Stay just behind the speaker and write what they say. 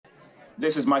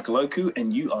This is Michael Oku,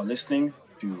 and you are listening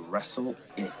to Wrestle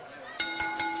In.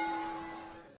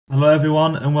 Hello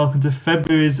everyone, and welcome to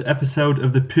February's episode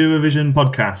of the Pure Vision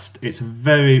podcast. It's a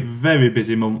very, very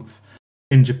busy month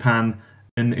in Japan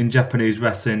and in Japanese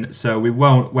wrestling, so we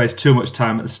won't waste too much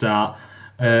time at the start.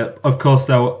 Of course,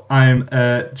 though, I'm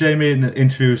Jamie, and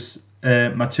introduce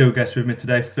my two guests with me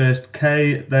today. First,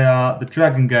 Kay. They are the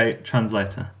Dragon Gate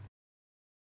translator.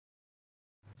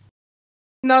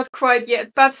 Not quite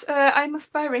yet, but I'm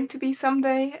aspiring to be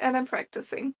someday, and I'm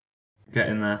practicing. Get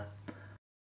in there.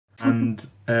 And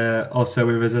also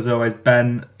with us, as always,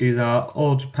 Ben. He's our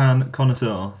All Japan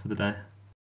connoisseur for the day.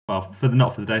 Well,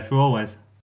 not for the day, for always.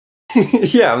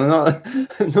 Yeah, I'm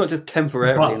not just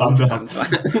temporarily. Just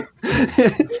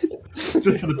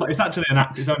for the. It's actually an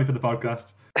act. It's only for the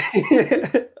podcast.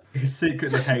 He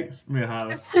secretly hates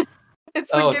Miyahara.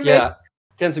 It's a gimmick. Yeah.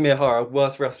 Kento Miyahara,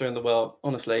 worst wrestler in the world.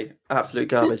 Honestly, absolute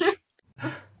garbage.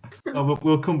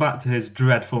 We'll come back to his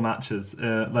dreadful matches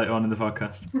later on in the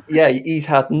podcast. Yeah, he's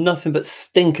had nothing but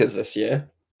stinkers this year.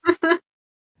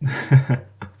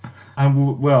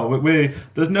 And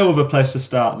there's no other place to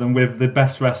start than with the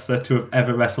best wrestler to have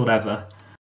ever wrestled ever.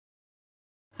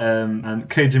 And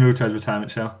Keiji Muto's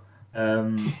retirement show.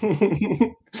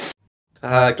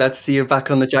 Glad to see you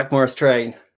back on the Jack Morris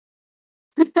train.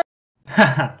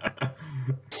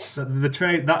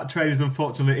 That train is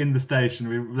unfortunately in the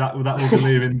station. That will be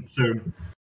leaving soon.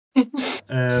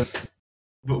 But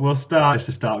we'll start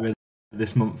with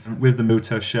this month with the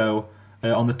Muto show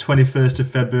on the 21st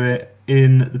of February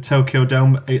in the Tokyo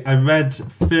Dome. I read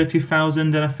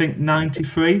 30,000 and I think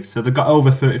 93, so they got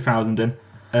over 30,000 in.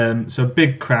 So a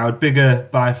big crowd, bigger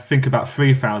by I think about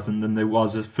 3,000 than there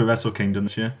was for Wrestle Kingdom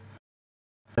this year.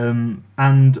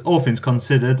 And all things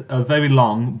considered, a very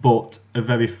long but a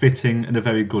very fitting and a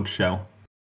very good show.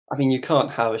 I mean, you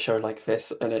can't have a show like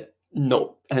this and it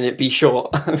be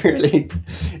short. Really,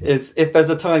 if there's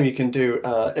a time you can do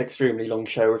an extremely long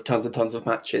show with tons and tons of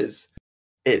matches,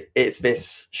 it's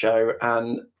this show.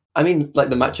 And I mean, like,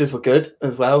 the matches were good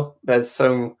as well. There's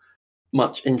so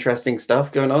much interesting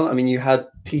stuff going on. I mean, you had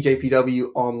TJPW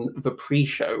on the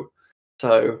pre-show,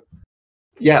 so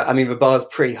yeah, I mean, the bar's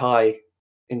pretty high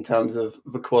in terms of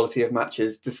the quality of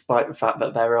matches, despite the fact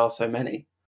that there are so many.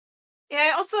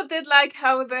 Yeah, I also did like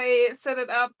how they set it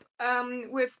up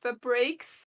with the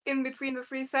breaks in between the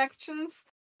three sections.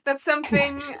 That's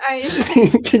something I...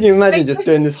 Can you imagine just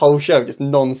doing this whole show just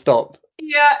non-stop?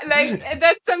 Yeah, like,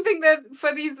 that's something that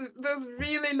for those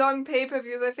really long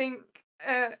pay-per-views, I think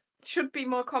should be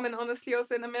more common, honestly,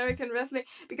 also in American wrestling.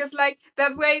 Because, like,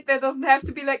 that way there doesn't have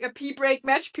to be like a pee-break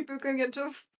match. People can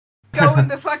just go in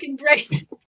the fucking break.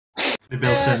 They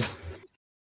built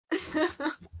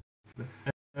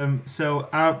in. So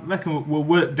I reckon we'll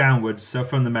work downwards. So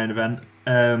from the main event,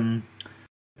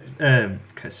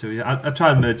 okay. So I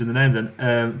tried merging the names then.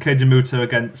 Keiji Muto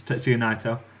against Tetsuya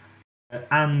Naito,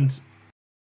 and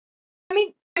I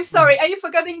mean, I'm sorry. Are you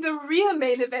forgetting the real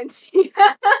main event?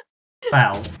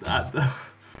 Well,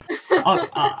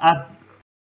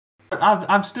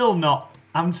 I'm still not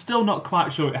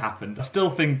quite sure it happened. I still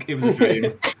think it was a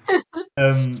dream.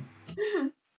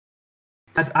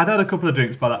 I'd had a couple of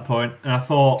drinks by that point, and I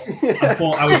thought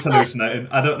I was hallucinating.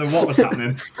 I don't know what was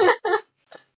happening.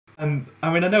 And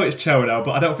I mean, I know it's Cho now,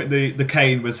 but I don't think the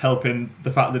cane was helping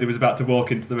the fact that he was about to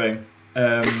walk into the ring.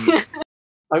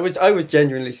 I was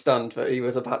genuinely stunned that he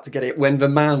was about to get it when the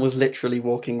man was literally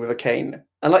walking with a cane,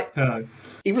 and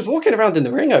he was walking around in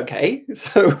the ring, okay?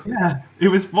 So yeah, it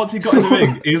was once he got in the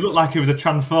ring, he looked like he was a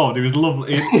transformed. He was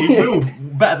lovely. He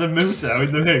moved better than Muto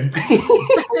in the ring.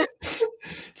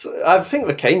 So I think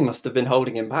the cane must have been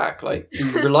holding him back. Like,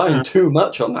 he's relying too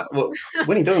much on that. Well,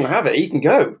 when he doesn't have it, he can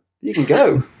go. He can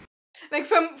go. Like,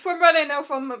 from what I know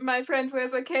from my friend who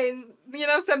has a cane,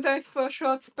 sometimes for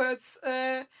short spurts,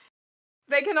 they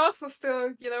can also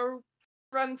still,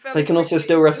 run fairly They can also quickly.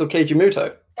 still wrestle Keiji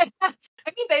Muto. I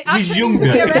mean, they are He's younger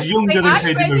than Keiji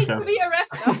training Muto. to be a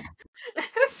wrestler.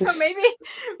 So maybe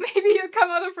you'll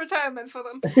come out of retirement for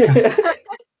them.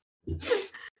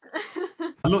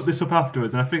 I looked this up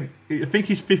afterwards, and I think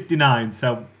he's 59,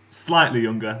 so slightly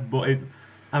younger. But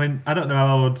I don't know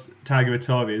how old Tiger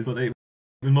Vittori is, but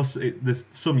there's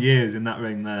some years in that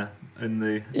ring there. In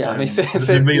the Yeah, I mean,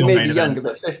 the real he may main be event. younger,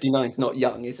 but 59's not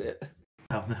young, is it?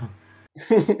 Oh no.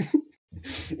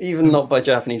 Even not by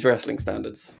Japanese wrestling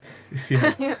standards.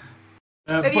 Yeah. Yeah.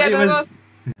 But yeah, it that was.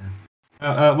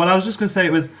 Well, I was just going to say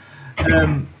it was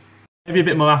maybe a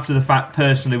bit more after the fact,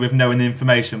 personally, with knowing the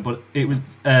information, but it was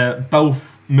both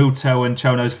Muto and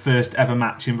Chono's first ever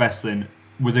match in wrestling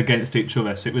was against each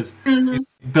other, so it was it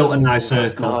built a nice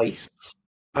That's circle. nice.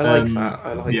 I like that.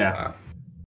 I like that.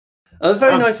 It was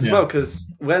very nice as Yeah. well,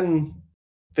 because when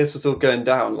this was all going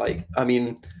down, like, I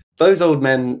mean, those old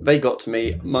men, they got to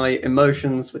me. My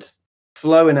emotions were just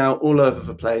flowing out all over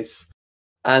the place.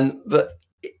 But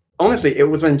honestly, it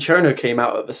was when Chono came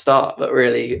out at the start that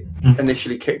really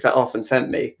initially kicked that off and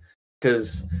sent me.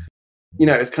 Because, you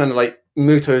know, it's kind of like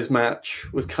Muto's match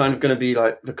was kind of going to be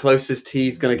like the closest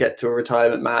he's going to get to a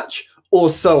retirement match. Or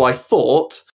so I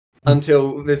thought,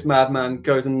 until this madman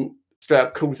goes and straight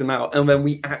up calls him out. And then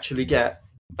we actually get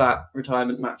that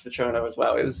retirement match for Chono as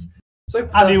well. It was so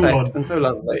And he won. perfect and so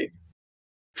lovely.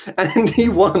 And he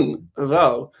won as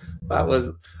well. That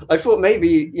was, I thought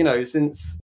maybe, you know,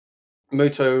 since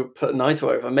Muto put Naito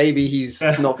over, maybe he's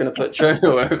not going to put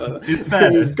Chono over.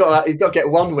 He's got to get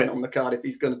one win on the card if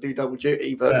he's going to do double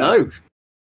duty. But no,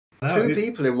 two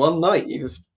people in one night. He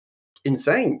was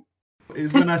insane.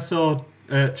 When I saw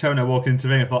Chono walking into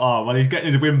the ring, I thought, oh, well, he's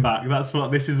getting his win back.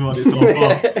 This is what it's all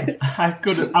for.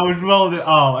 I was rolling it.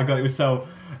 Oh my god, it was so.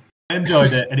 I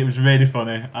enjoyed it, and it was really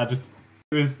funny.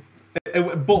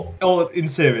 But all in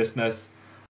seriousness,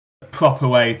 a proper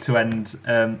way to end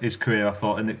his career, I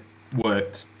thought, and it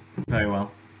worked very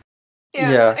well.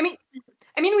 Yeah. I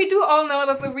mean, we do all know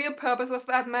that the real purpose of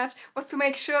that match was to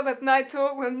make sure that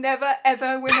Naito will never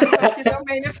ever win a Tokyo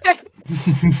main event.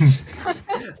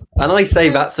 And I say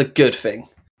that's a good thing.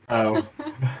 Oh.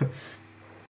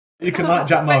 You can like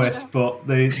Jack Morris, but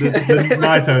the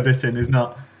Naito dissing is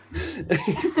not.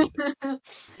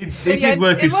 He did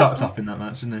work his socks off in that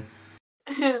match, didn't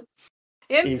he?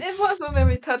 It was a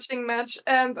very touching match,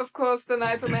 and of course the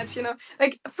Naito match, you know,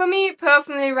 like for me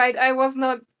personally, right, I was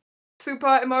not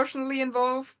super emotionally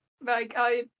involved. Like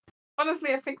I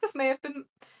think this may have been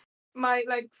my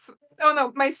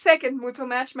my second Muto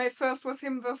match. My first was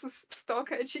him versus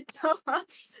Stalker Ichikawa.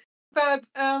 But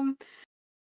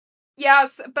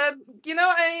yes, but you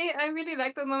know, I really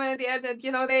liked the moment at the end that,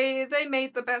 you know, they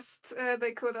made the best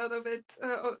they could out of it,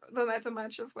 the Naito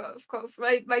match as well, of course,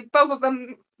 right? Like both of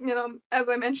them, you know, as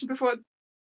I mentioned before,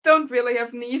 don't really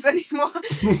have knees anymore.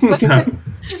 But,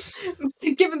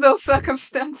 given those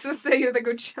circumstances, they did a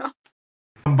good job.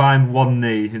 Combined one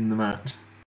knee in the match.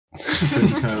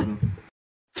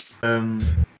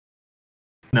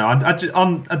 No,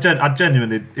 I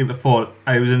genuinely thought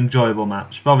it was an enjoyable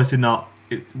match, but obviously not.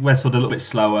 It wrestled a little bit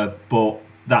slower, but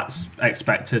that's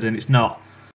expected, and it's not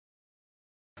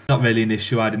really an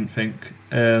issue, I didn't think.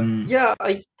 Yeah,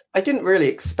 I didn't really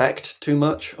expect too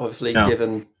much, obviously,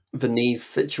 given the knees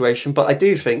situation, but I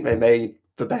do think they made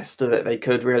the best of it they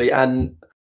could, really. And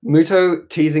Muto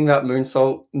teasing that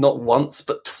moonsault not once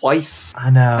but twice. I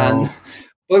know. And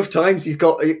both times it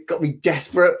got me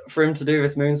desperate for him to do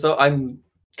this moonsault. I'm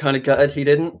kind of gutted he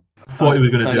didn't. I thought he was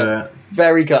going to do it.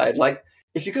 Very gutted. Like,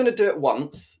 if you're going to do it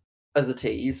once as a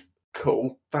tease,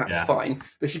 cool, that's fine.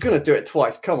 But if you're going to do it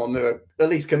twice, come on, Muto, at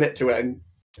least commit to it and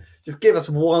just give us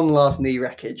one last knee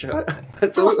wreckage.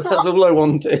 That's all I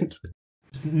wanted.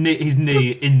 His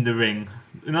knee in the ring.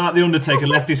 You know, like the Undertaker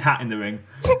left his hat in the ring.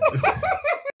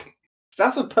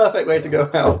 That's a perfect way to go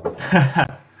out.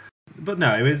 But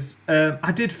no, it was.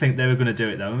 I did think they were going to do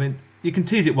it though. I mean, you can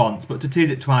tease it once, but to tease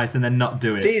it twice and then not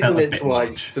do it. Teasing it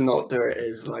twice to not do it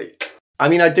is like. I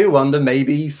mean, I do wonder.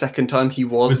 Maybe second time he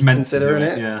was considering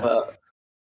it, but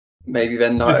maybe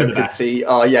then Naito could see.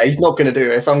 Oh yeah, he's not going to do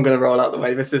this. I'm going to roll out the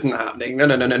way. This isn't happening. No.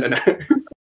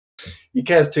 He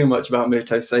cares too much about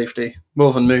Muto's safety,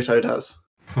 more than Muto does.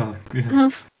 Well, yeah.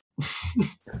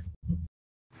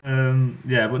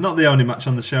 Yeah, but not the only match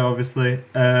on the show, obviously.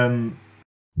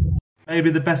 Maybe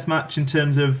the best match in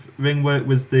terms of ring work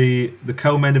was the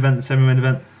co-main event, the semi-main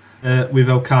event, with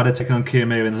Okada taking on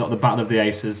Kiyomiya in the Battle of the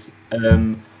Aces.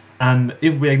 And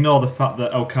if we ignore the fact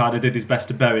that Okada did his best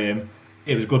to bury him,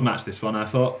 it was a good match, this one, I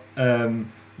thought. The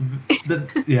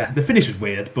finish was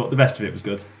weird, but the rest of it was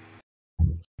good.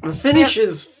 The finish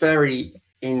is very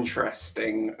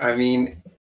interesting. I mean,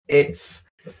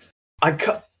 I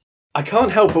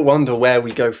can't help but wonder where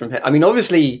we go from here. I mean,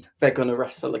 obviously they're going to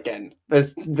wrestle again.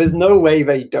 There's no way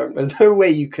they don't. There's no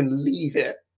way you can leave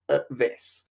it at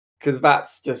this, because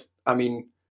that's just. I mean,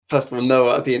 first of all,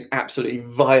 Noah being absolutely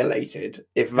violated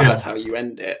if that's how you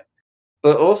end it.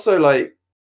 But also, like,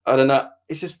 I don't know.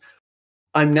 It's just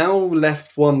I'm now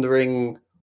left wondering,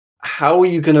 how are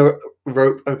you going to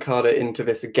rope Okada into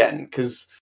this again? Because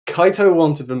Kaito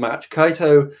wanted the match.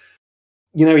 Kaito,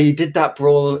 you know, he did that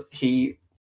brawl. He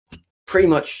pretty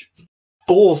much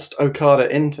forced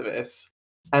Okada into this,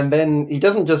 and then he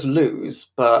doesn't just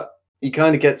lose, but he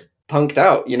kind of gets punked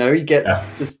out. You know, he gets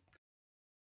just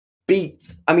beat.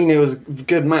 I mean, it was a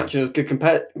good match. It was good,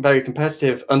 very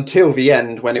competitive until the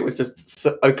end, when it was just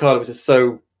Okada was just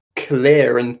so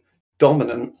clear and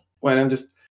dominant. When I'm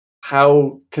just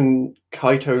how can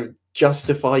Kaito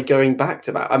justify going back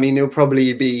to that? I mean, it'll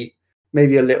probably be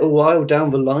maybe a little while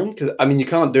down the line, because I mean, you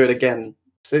can't do it again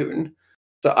soon.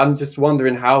 So I'm just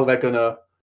wondering how they're gonna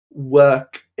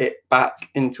work it back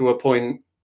into a point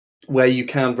where you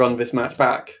can run this match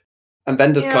back, and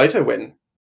then does Kaito win?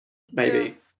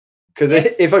 Maybe, because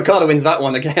if Okada wins that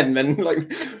one again, then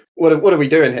like, what are we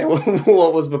doing here?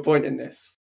 What was the point in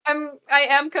this? I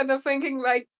am kind of thinking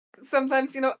like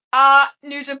sometimes, you know,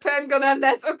 New Japan gonna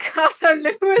let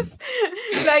Okada lose,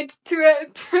 like to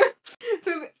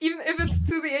even if it's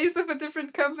to the ace of a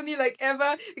different company, like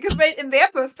ever, because right, in their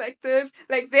perspective,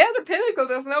 like they're the pinnacle.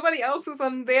 There's nobody else who's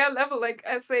on their level, like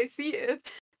as they see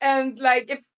it, and like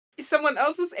if someone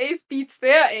else's ace beats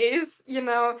their ace, you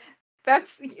know, that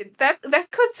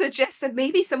could suggest that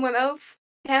maybe someone else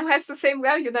has the same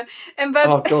value then. And but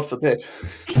oh, God forbid.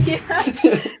 yeah,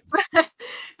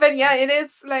 but yeah, it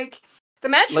is like the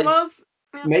match Like, was.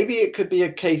 Maybe it could be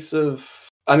a case of.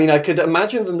 I mean, I could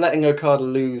imagine them letting Okada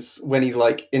lose when he's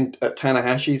like at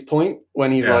Tanahashi's point,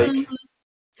 when he's like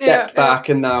stepped back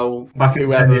and now back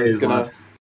whoever is gonna.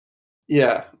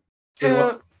 Yeah.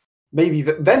 So maybe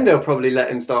then they'll probably let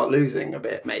him start losing a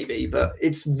bit, maybe. But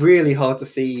it's really hard to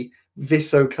see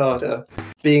this Okada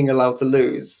being allowed to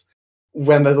lose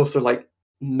when there's also like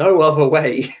no other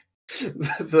way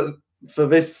for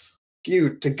this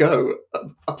feud to go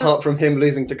apart from him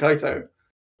losing to Kaito,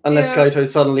 unless Kaito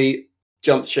suddenly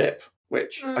jumps ship,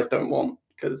 which I don't want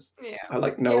because I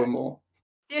like Noah more.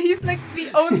 Yeah, he's like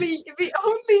the only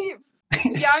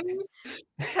young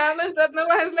talent that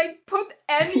Noah has like put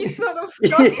any sort of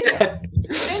stock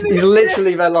in. He's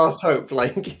literally their last hope.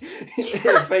 Like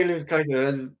if they lose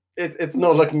Kaito, it's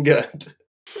not looking good.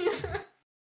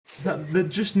 There's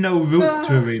just no route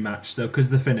to a rematch though, because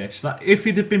the finish. Like if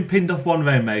he'd have been pinned off one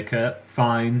Rainmaker,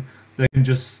 fine. They can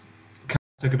just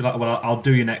be like, "Well, I'll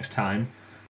do you next time."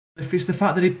 If it's the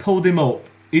fact that he pulled him up,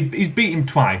 he's beat him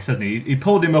twice, hasn't he? He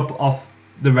pulled him up off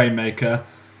the Rainmaker,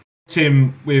 hit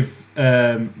him with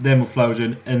the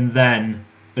Emulflosion, and then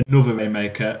another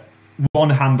Rainmaker.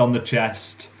 One hand on the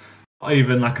chest, not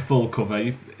even like a full cover.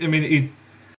 I mean, he's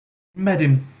made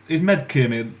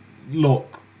Kiyomiya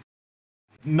look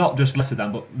not just lesser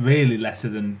than, but really lesser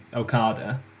than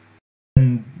Okada.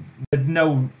 And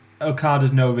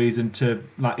Okada's no reason to,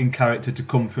 like, in character, to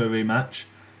come for a rematch.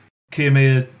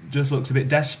 Kiyomiya just looks a bit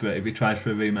desperate if he tries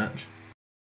for a rematch.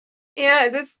 Yeah,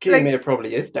 this Kiyomiya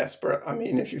probably is desperate. I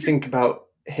mean, if you think about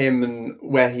him and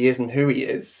where he is and who he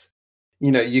is,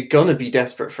 you know, you're gonna be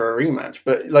desperate for a rematch.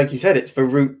 But like you said, it's the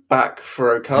route back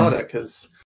for Okada because.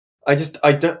 I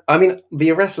mean,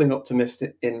 the wrestling optimist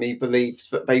in me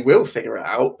believes that they will figure it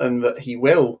out and that he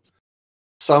will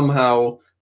somehow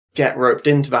get roped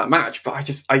into that match.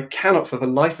 But I cannot for the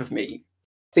life of me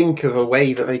think of a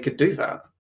way that they could do that.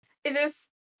 It is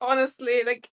honestly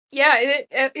like, yeah,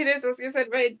 it is as you said,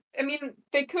 right? I mean,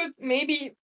 they could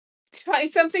maybe try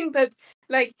something, but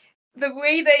like the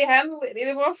way they handled it,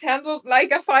 it was handled like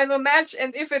a final match,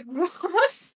 and if it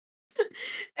was,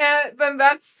 then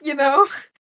that's, you know.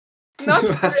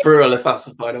 That's brutal if that's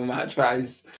the final match. That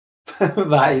is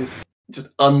just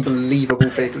unbelievable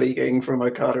big leaguing from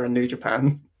Okada and New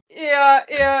Japan.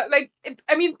 Yeah, like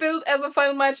I mean, built as a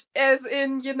final match, as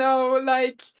in, you know,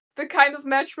 like the kind of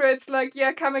match where it's like,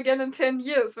 yeah, come again in 10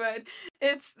 years, right?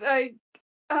 It's like,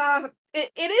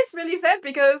 it is really sad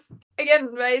because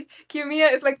again, right,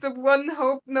 Kiyomiya is like the one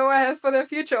hope Noah has for their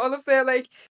future. All of their like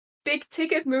big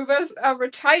ticket movers are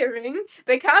retiring.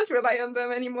 They can't rely on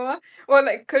them anymore. Or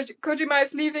like Kojima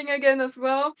is leaving again as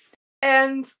well.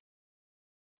 And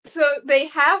so they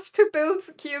have to build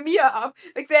Kiyomiya up.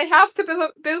 Like they have to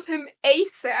build him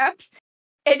ASAP.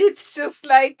 And it's just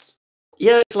like...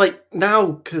 Yeah, it's like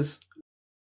now, because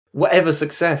whatever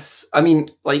success... I mean,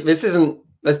 like this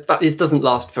doesn't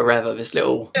last forever, this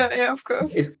little... Yeah, of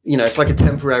course. It's like a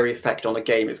temporary effect on a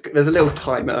game. There's a little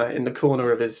timer in the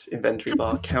corner of his inventory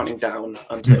bar counting down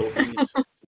until he's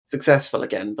successful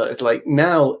again. But it's like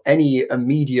now any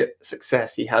immediate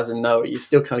success he has in Noah, you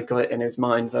still kind of got it in his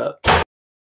mind that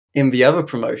in the other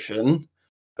promotion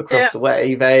across the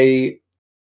way,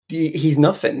 he's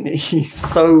nothing. He's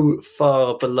so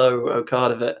far below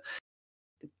Okada that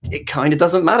it kind of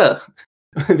doesn't matter.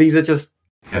 These are just...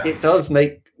 It does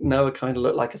make Noah kind of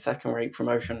look like a second-rate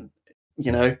promotion,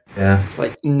 you know? Yeah. It's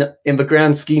like, in the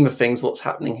grand scheme of things, what's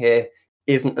happening here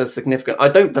isn't as significant. I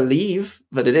don't believe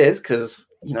that it is, because,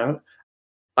 you know,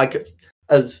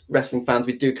 as wrestling fans,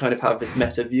 we do kind of have this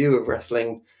meta view of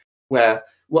wrestling where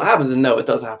what happens in Noah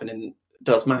does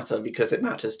matter because it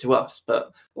matters to us.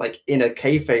 But, like, in a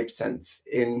kayfabe sense,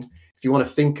 in if you want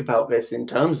to think about this in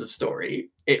terms of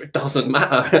story, it doesn't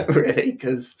matter really,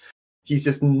 because he's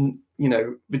just, the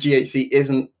GHC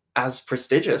isn't as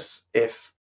prestigious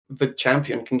if the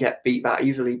champion can get beat that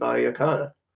easily by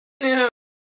Okada. Yeah.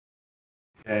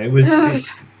 It's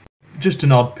just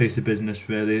an odd piece of business,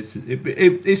 really.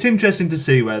 It's interesting to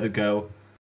see where they go,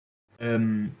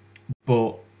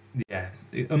 but yeah,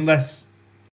 unless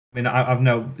I've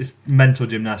known it's mental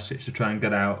gymnastics to try and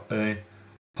get out a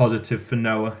positive for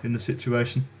Noah in the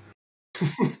situation.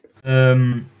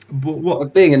 But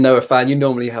what? Being a Noah fan, you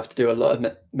normally have to do a lot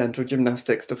of mental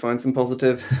gymnastics to find some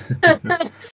positives.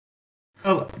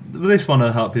 Well, this one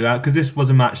will help you out because this was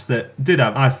a match that did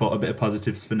have, I thought, a bit of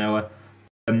positives for Noah,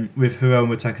 with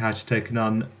Hiromu Takahashi taking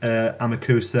on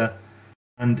Amakusa,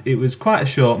 and it was quite a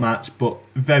short match, but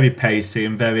very pacey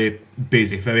and very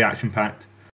busy, very action-packed.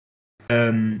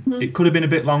 It could have been a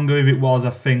bit longer if it was.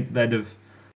 I think they'd have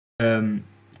come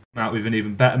out with an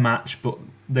even better match, but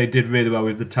they did really well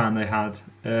with the time they had.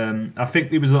 I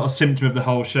think it was a little symptom of the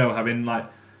whole show, having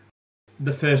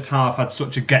the first half had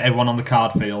such a get everyone on the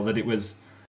card feel that it was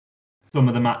some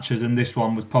of the matches, and this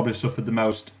one was probably suffered the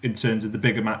most in terms of the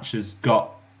bigger matches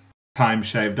got time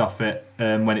shaved off it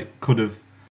when it could have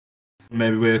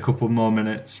maybe with a couple more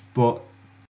minutes. But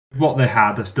what they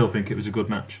had, I still think it was a good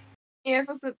match. Yeah, it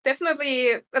was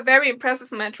definitely a very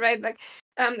impressive match, right?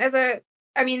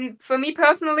 For me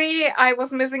personally, I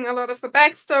was missing a lot of the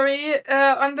backstory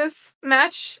on this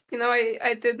match.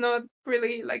 I did not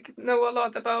really know a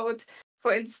lot about,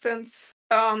 for instance,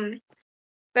 the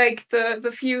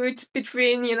feud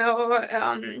between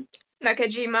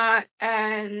Nakajima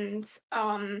and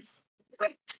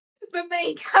the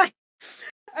main guy.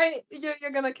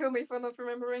 You're gonna kill me for not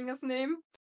remembering his name.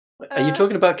 Are you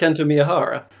talking about Kento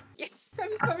Miyahara? Yes,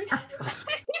 I'm sorry.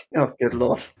 Oh, good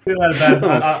lord.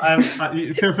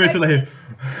 Feel free to leave.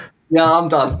 Yeah, I'm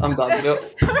done.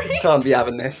 Sorry. Can't be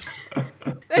having this.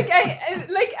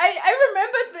 I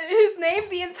remembered his name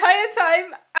the entire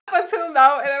time up until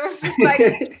now, and I was just like,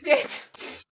 shit.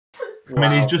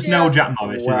 He's just no Jack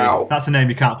Morris, is he? That's a name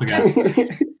you can't forget.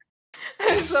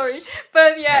 I'm sorry,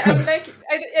 but yeah,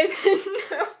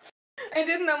 I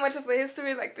didn't know much of the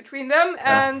history between them,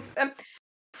 and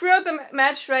throughout the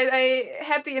match, right, I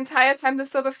had the entire time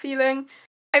this sort of feeling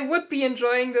I would be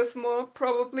enjoying this more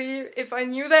probably if I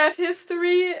knew that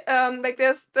history.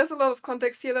 There's a lot of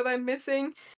context here that I'm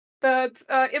missing, but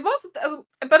it was.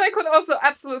 But I could also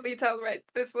absolutely tell, right,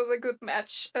 this was a good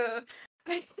match.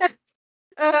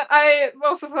 I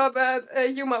also thought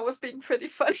that Yuma was being pretty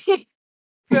funny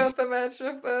throughout the match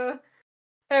with the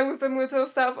Muto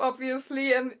stuff,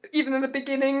 obviously, and even in the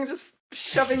beginning, just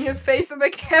shoving his face in the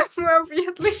camera,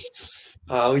 weirdly.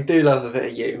 We do love a bit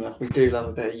of humour.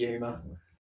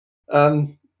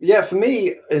 Yeah, for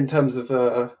me, in terms of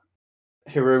the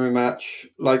Hiromu match,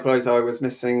 likewise, I was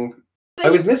missing a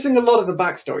lot of the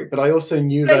backstory, but I also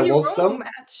knew there was some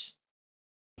match.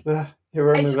 The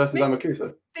Hiromu versus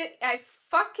Amakusa.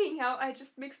 Fucking hell! I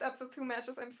just mixed up the two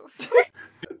matches. I'm so sorry.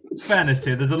 Fairness to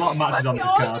you, there's a lot of matches on this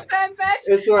card.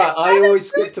 It's alright. I always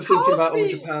skip to thinking about All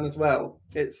Japan as well.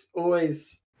 It's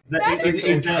always. He's there.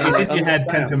 He's in your head,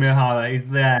 Kento Miyahara. He's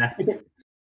there.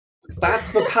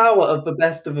 That's the power of the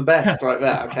best right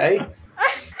there. Okay.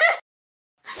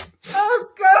 Oh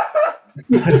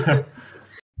god.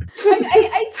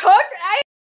 I talked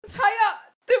entire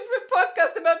different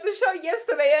podcast about the show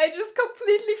yesterday. I just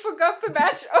completely forgot the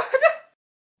match order.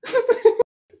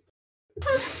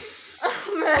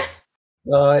 Oh man.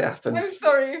 Oh, it happens. I'm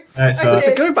sorry. Okay.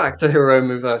 To go back to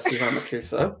Hiromu versus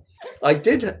Amakusa, I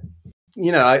did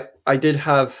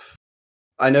have.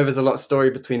 I know there's a lot of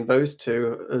story between those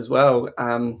two as well.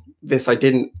 This I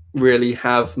didn't really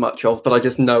have much of, but I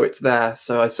just know it's there.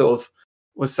 So I sort of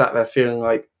was sat there feeling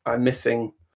like I'm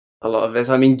missing a lot of this.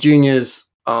 I mean, juniors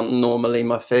aren't normally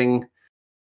my thing.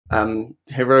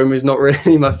 Hiromu's not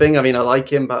really my thing. I mean, I like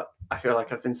him, but I feel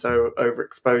like I've been so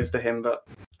overexposed to him that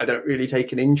I don't really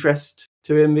take an interest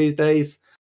to him these days.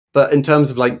 But in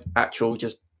terms of actual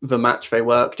just the match they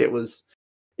worked, it was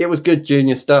good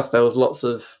junior stuff. There was lots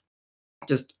of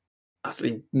just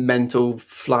absolutely mental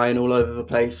flying all over the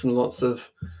place and lots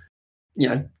of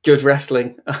good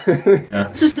wrestling.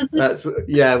 Without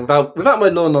my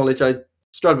law knowledge, I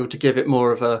struggle to give it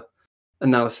more of a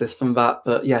analysis from that.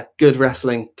 But yeah, good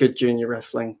wrestling, good junior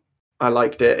wrestling. I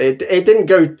liked it. It didn't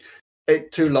go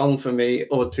too long for me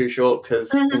or too short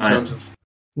because in terms of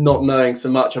not knowing so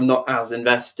much, I'm not as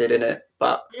invested in it.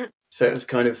 But so it was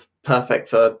kind of perfect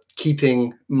for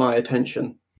keeping my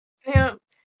attention. Yeah.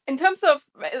 In terms of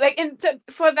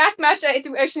for that match, I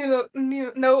do actually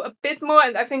know a bit more,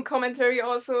 and I think commentary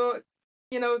also,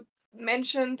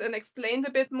 mentioned and explained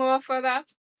a bit more for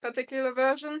that particular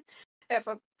version,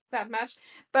 for that match.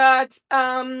 But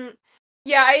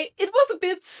yeah, it was a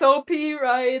bit soapy,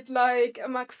 right? Like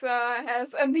Maxa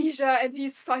has amnesia and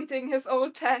he's fighting his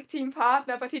old tag team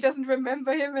partner, but he doesn't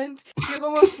remember him, and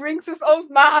Hiromu brings his old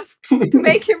mask to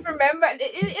make him remember. And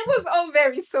it was all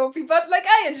very soapy, but like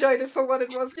I enjoyed it for what it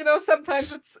was. You know,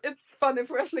 sometimes it's fun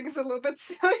if wrestling is a little bit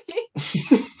silly.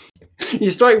 You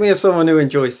strike me as someone who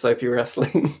enjoys soapy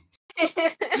wrestling.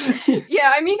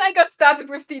 Yeah, I mean, I got started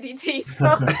with DDT,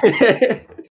 so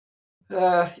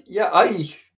yeah,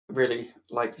 I really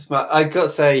like this match. I gotta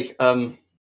say, I'm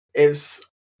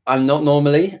not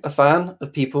normally a fan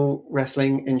of people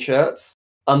wrestling in shirts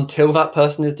until that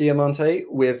person is Diamante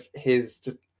with his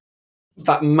just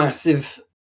that massive.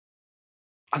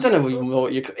 I don't know even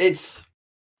what you. It's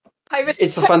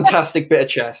a fantastic bit of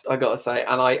chest, I gotta say,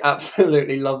 and I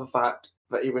absolutely love the fact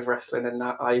that he was wrestling in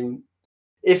that.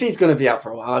 If he's going to be out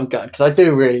for a while, I'm good because I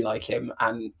do really like him,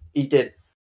 and he did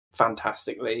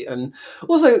fantastically. And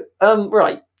also,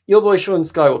 right, your boy Sean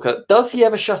Skywalker, does he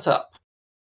ever shut up?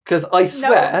 Because I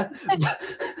swear,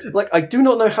 like I do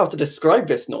not know how to describe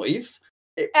this noise.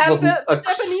 It and wasn't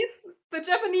the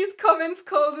Japanese comments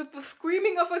called it the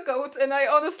screaming of a goat, and I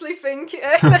honestly think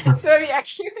that's very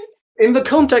accurate. In the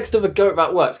context of a goat,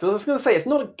 that works. Because I was going to say it's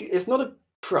not a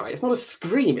cry, it's not a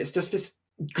scream. It's just this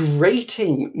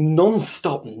grating,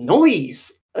 non-stop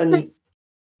noise, and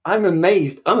I'm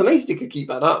amazed he could keep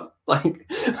that up. Like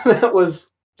that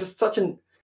was just such an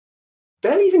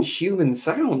barely even human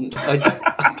sound. I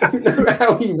don't know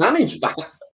how he managed that.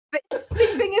 The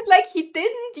thing is, like, he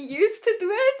didn't used to do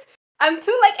it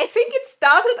until, like, I think it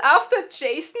started after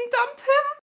Jason dumped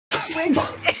him, which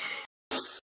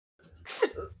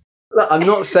Look, I'm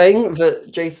not saying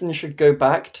that Jason should go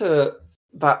back to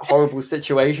that horrible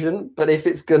situation, but if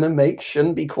it's gonna make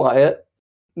Shun be quiet,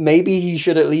 maybe he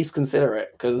should at least consider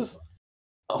it, because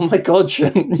oh my god,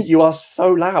 Shun, you are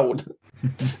so loud.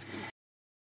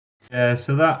 Yeah,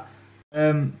 so that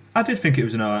I did think it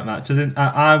was an alright match. It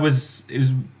was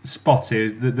spotty.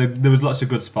 There was lots of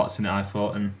good spots in it, I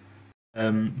thought,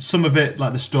 and some of it,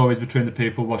 like the stories between the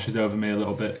people, washes over me a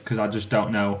little bit because I just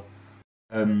don't know.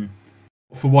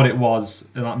 For what it was,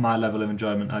 like my level of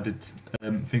enjoyment, I did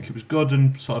think it was good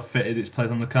and sort of fitted its place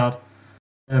on the card.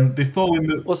 Before we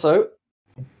move, also,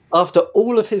 after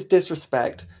all of his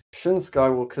disrespect, Shun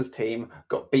Skywalker's team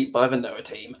got beat by the Noah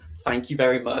team. Thank you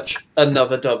very much.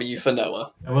 Another W for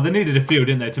Noah. Well, they needed a few,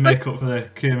 didn't they, to make up for the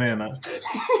Kiyomiya match?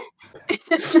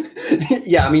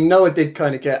 Yeah, I mean, Noah did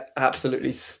kind of get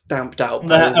absolutely stamped out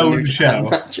Their by all the own New show. Japan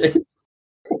matches.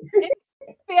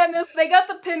 fairness, they got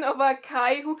the pin over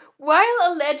Kai, who, while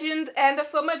a legend and a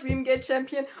former Dreamgate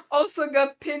champion, also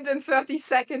got pinned in 30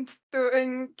 seconds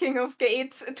during King of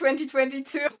Gates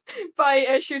 2022 by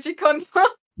Shuji Kondo.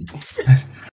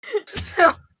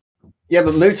 So, Yeah,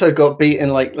 but Muto got beat in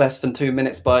like less than 2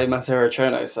 minutes by Masahiro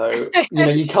Chono, so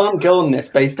you can't go on this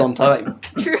based on time.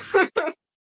 true.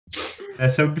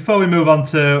 So before we move on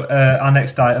to our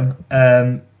next item,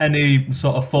 any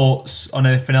sort of thoughts on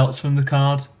anything else from the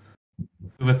card?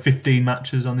 Over 15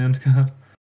 matches on the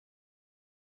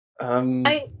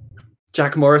undercard.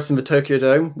 Jack Morris in the Tokyo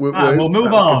Dome. We'll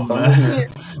move on.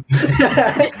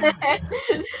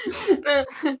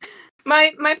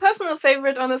 My personal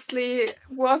favorite, honestly,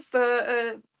 was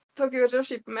the Tokyo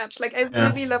Joshi match. Like, I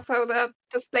really love how that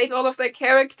displayed all of their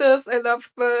characters. I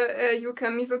love the Yuka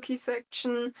Mizuki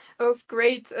section. It was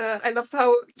great. I loved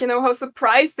how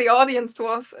surprised the audience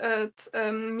was at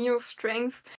Mio's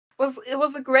strength. It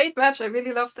was a great match. I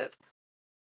really loved it.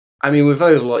 I mean, with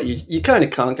those lot, you kind of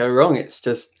can't go wrong. It's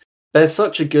just there's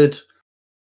such a good.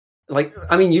 Like,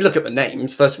 I mean, you look at the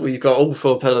names. First of all, you've got all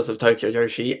 4 pillars of Tokyo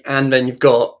Joshi, and then you've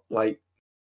got like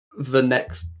the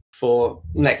next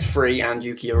 3 and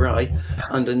Yuki Arai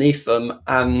underneath them,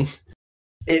 and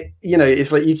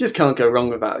it's like you just can't go wrong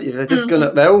with that. They're just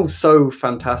they're all so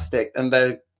fantastic, and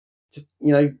they're just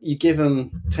you give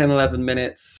them 10, 11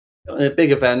 minutes on a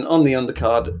big event on the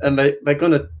undercard, and they're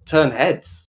gonna turn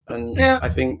heads. And I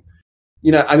think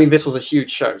I mean, this was a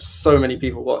huge show. So many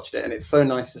people watched it, and it's so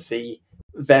nice to see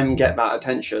them get that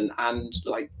attention, and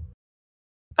like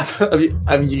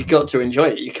I mean, you got to enjoy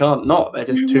it. You can't not. They're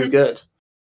just too good.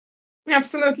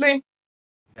 Absolutely.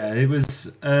 Yeah, it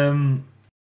was some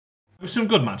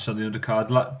good matches on the undercard,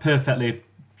 like perfectly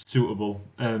suitable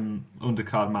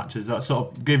undercard matches. That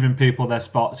sort of giving people their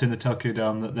spots in the Tokyo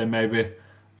Dome that they maybe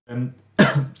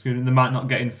they might not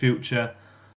get in future,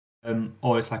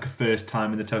 or it's like a first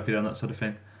time in the Tokyo Dome, that sort of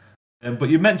thing. But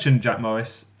you mentioned Jack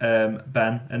Morris,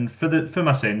 Ben, and for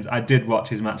my sins, I did watch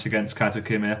his match against Kaito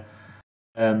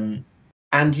Kiyomiya.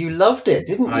 And you loved it,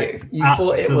 didn't I you? You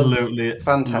thought it was absolutely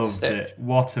fantastic. loved it.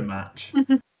 What a match.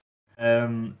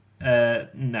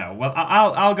 No, well,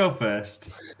 I'll go first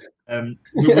with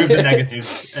the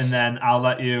negatives, and then I'll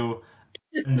let you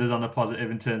end us on a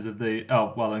positive in terms of the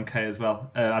and Kay as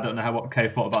well. I don't know what Kay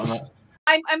thought about that.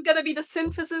 I'm gonna be the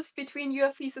synthesis between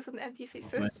your thesis and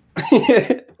antithesis.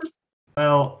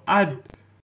 Well, I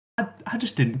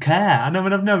just didn't care. I know,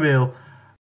 I've no real.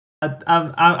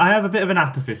 I have a bit of an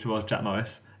apathy towards Jack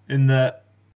Morris in that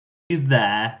he's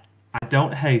there. I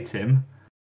don't hate him,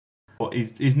 but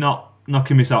he's not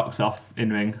knocking my socks off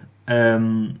in ring.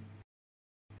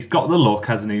 He's got the look,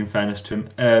 hasn't he? In fairness to him,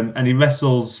 and he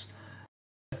wrestles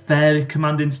a fairly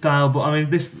commanding style. But I mean,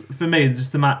 this for me,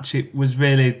 just the match.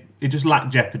 It just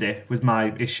lacked jeopardy. Was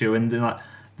my issue, and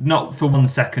not for 1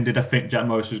 second did I think Jack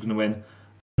Morris was going to win. And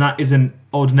that isn't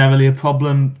ordinarily a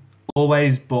problem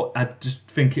always, but I just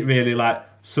think it really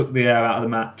sucked the air out of the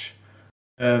match.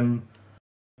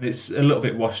 It's a little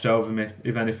bit washed over me,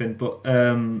 if anything. But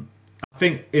I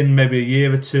think in maybe a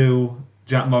year or two,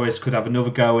 Jack Morris could have another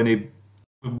go, and he'd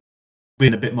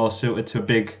been a bit more suited to a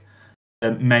big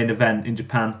main event in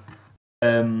Japan.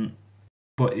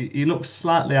 But he looks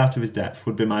slightly out of his depth,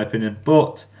 would be my opinion.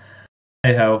 But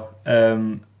hey ho,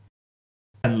 and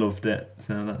loved it.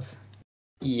 So that's.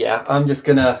 Yeah, I'm just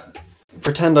gonna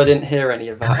pretend I didn't hear any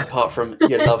of that apart from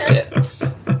you loved it.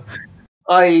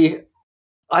 I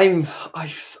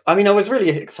was really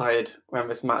excited when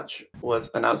this match was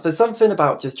announced. There's something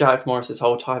about just Jack Morris's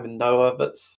whole time in Noah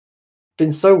that's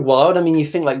been so wild. I mean, you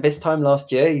think this time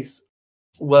last year he's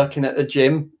working at a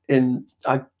gym in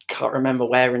I can't remember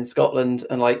where in Scotland,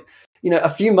 and a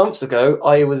few months ago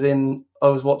I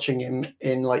was watching him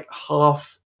in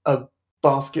half a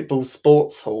basketball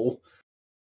sports hall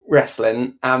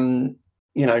wrestling, and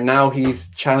now he's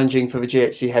challenging for the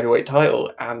GHC heavyweight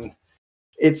title, and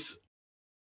it's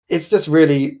just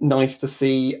really nice to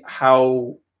see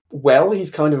how well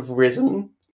he's kind of risen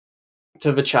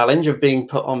to the challenge of being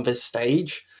put on this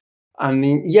stage. I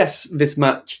mean, yes, this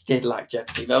match did lack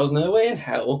jeopardy. There was no way in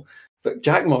hell that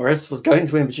Jack Morris was going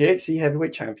to win the GHC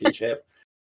heavyweight championship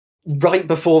right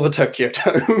before the Tokyo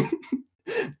Dome.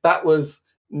 That was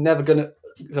never gonna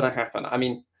happen. I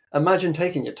mean, imagine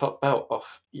taking your top belt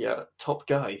off your top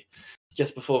guy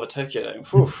just before the Tokyo Dome.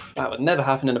 Oof, that would never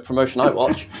happen in a promotion I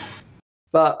watch.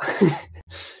 But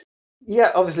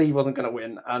yeah, obviously he wasn't going to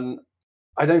win, and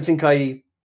I don't think I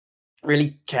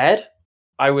really cared.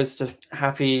 I was just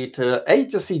happy to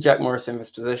see Jack Morris in this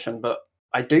position, but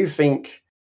I do think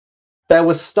there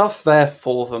was stuff there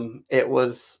for them. It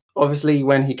was obviously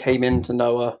when he came into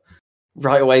Noah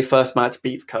right away, first match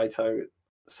beats Kaito.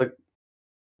 So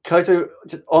Kaito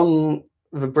on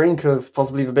the brink of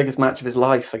possibly the biggest match of his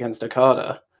life against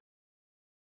Okada.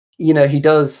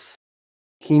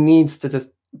 He needs to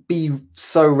just be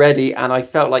so ready, and I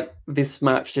felt like this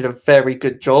match did a very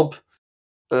good job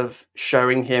of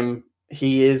showing him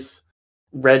he is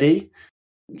ready.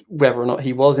 Whether or not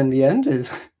he was in the end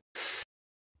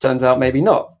turns out maybe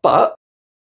not, but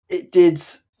it did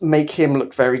make him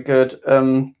look very good.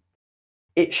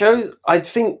 It shows, I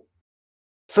think,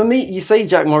 for me, you say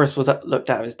Jack Morris was looked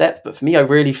out of his depth, but for me, I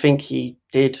really think he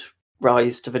did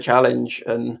rise to the challenge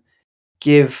and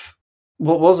give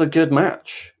what was a good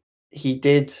match. He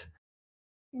did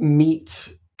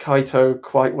meet Kaito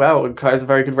quite well, and Kaito's a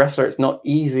very good wrestler. It's not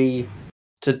easy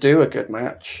to do a good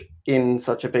match in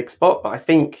such a big spot, but I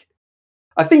think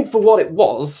for what it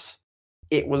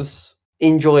was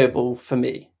enjoyable for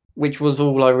me, which was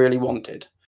all I really wanted.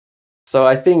 So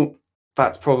I think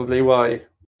that's probably why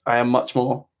I am much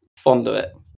more fond of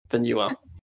it than you are.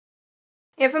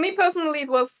 Yeah, for me personally, it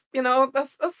was,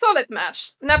 a solid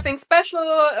match. Nothing special,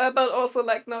 but also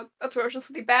not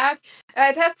atrociously bad.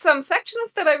 It had some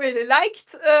sections that I really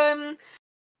liked,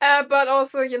 but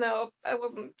also, I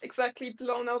wasn't exactly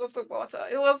blown out of the water.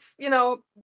 It was,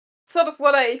 sort of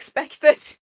what I expected,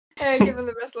 given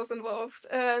the wrestlers involved,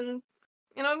 and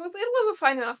it was a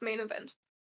fine enough main event.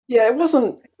 Yeah, it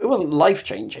wasn't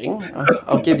life-changing.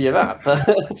 I'll give you that. But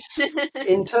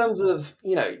in terms of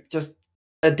just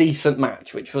a decent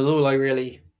match, which was all I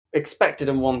really expected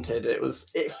and wanted,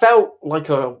 it felt like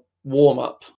a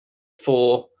warm-up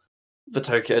for the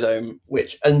Tokyo Dome,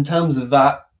 which in terms of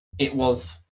that, it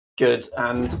was good.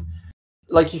 And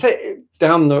like you say,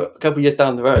 a couple of years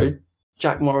down the road,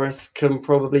 Jack Morris can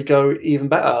probably go even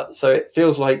better. So it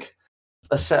feels like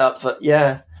a setup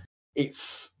that,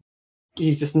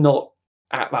 he's just not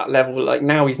at that level. Like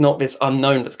now he's not this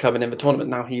unknown that's coming in the tournament.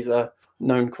 Now he's a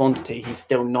known quantity. He's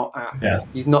still not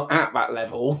he's not at that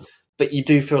level, but you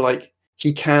do feel like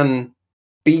he can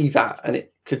be that, and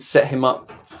it could set him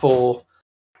up for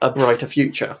a brighter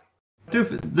future.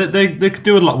 They could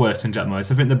do a lot worse than Jack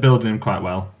Morris. I think they're building him quite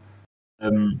well.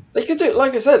 They could do,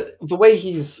 like I said, the way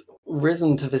he's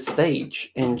risen to this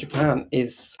stage in Japan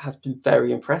has been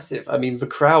very impressive. I mean, the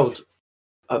crowd,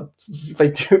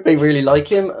 they really like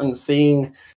him, and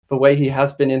seeing the way he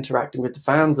has been interacting with the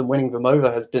fans and winning them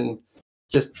over has been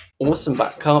just awesome.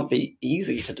 That can't be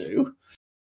easy to do.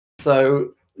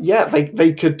 So yeah,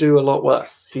 they could do a lot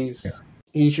worse.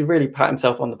 He should really pat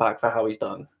himself on the back for how he's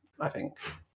done, I think.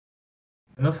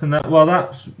 Nothing that well.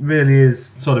 That really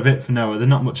is sort of it for Noah. There's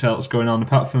not much else going on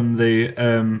apart from the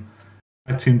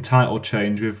tag team title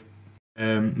change with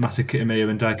Masa Kitamiya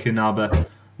and Daiki Inaba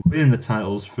winning the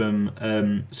titles from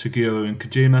Sugiura and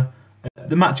Kojima.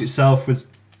 The match itself was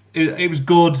it was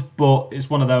good, but it's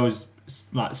one of those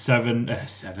like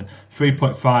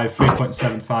 3.5,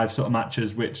 3.75 sort of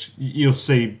matches which you'll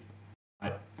see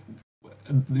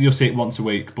it once a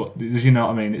week. But you know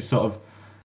what I mean. It's sort of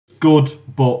good,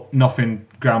 but nothing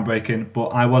groundbreaking. But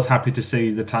I was happy to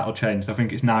see the title changed. I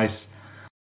think it's nice.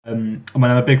 I mean, I'm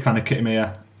a big fan of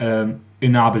Kitamiya.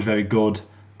 Inaba's very good.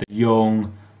 They're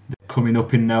young. They're coming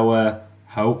up in Noah.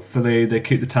 Hopefully, they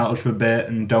keep the titles for a bit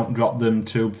and don't drop them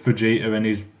to Fujita and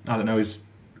he's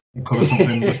cover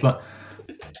something. Just like,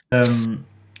 you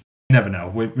never know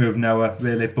with Noah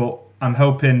really. But I'm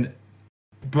hoping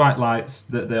bright lights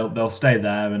that they'll stay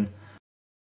there and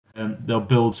they'll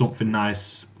build something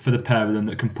nice for the pair of them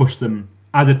that can push them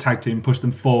as a tag team, push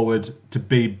them forward to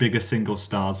be bigger single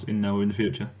stars in Noah in the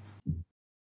future.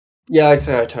 Yeah, I'd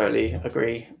say I totally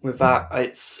agree with that.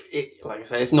 Like I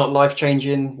say, it's not life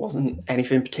changing, wasn't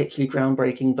anything particularly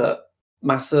groundbreaking, but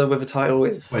Masa with a title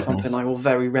is something nice. I will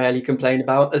very rarely complain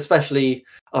about, especially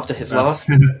after his last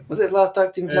was it his last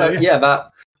tag team title? Yeah,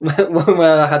 that one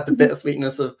where I had the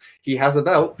bittersweetness of he has a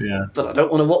belt, but I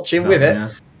don't want to watch him with it.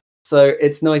 Yeah. So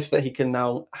it's nice that he can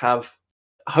now have,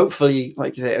 hopefully,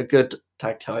 like you say, a good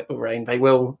tag title reign. They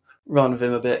will run with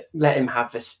him a bit, let him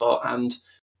have this spot, and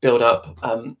build up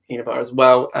Inaba as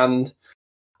well. And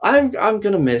I'm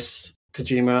gonna miss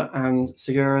Kojima and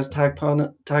Sugiura's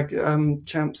tag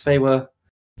champs. They were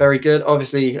very good.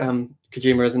 Obviously,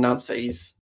 Kojima has announced that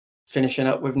he's finishing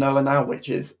up with Noah now, which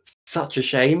is such a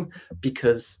shame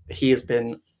because he has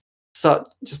been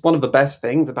just one of the best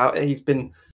things about it. He's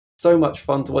been so much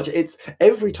fun to watch. It's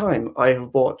every time I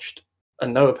have watched a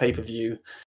Noah pay-per-view,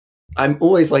 I'm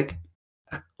always like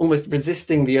almost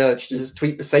resisting the urge to just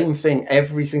tweet the same thing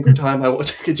every single time I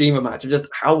watch a Kojima match, of just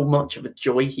how much of a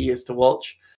joy he is to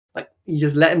watch. Like, you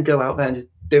just let him go out there and just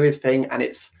do his thing, and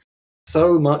it's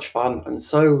so much fun and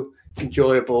so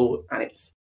enjoyable. And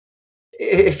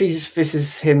if this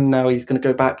is him now, he's going to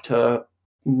go back to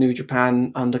New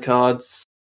Japan undercards,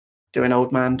 doing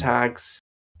old man tags.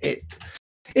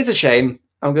 It's a shame.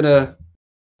 I'm gonna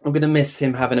miss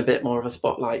him having a bit more of a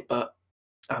spotlight, but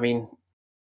I mean,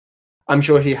 I'm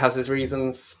sure he has his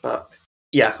reasons. But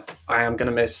yeah, I'm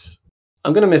gonna miss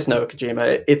Noah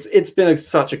Kojima. It's been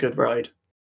such a good ride.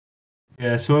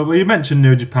 Yeah. So you mentioned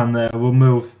New Japan there. We'll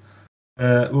move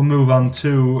on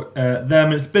to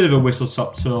them. It's a bit of a whistle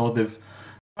stop tour. They've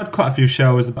had quite a few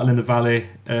shows, the Battle in the Valley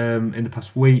in the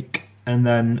past week, and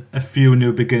then a few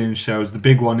New Beginning shows. The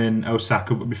big one in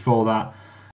Osaka, but before that,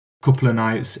 couple of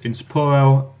nights in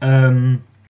Sapporo.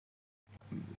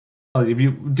 If you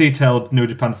detailed New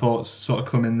Japan thoughts sort of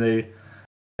come in the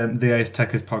Ace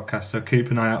Techers podcast, so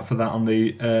keep an eye out for that on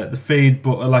the feed.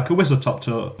 But like a whistle top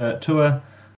tour.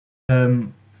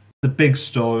 The big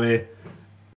story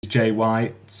is Jay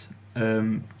White.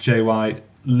 Jay White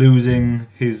losing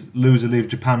his loser leave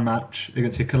Japan match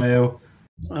against Hikuleo.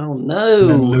 Oh no! And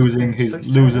then losing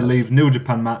his loser leave New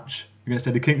Japan match against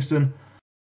Eddie Kingston.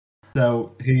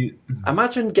 So he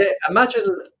imagine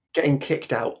getting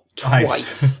kicked out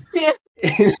twice in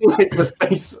like the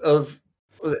space of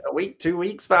a week, 2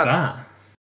 weeks. That's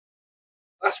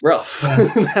rough.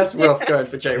 That's rough going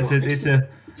for Jay White.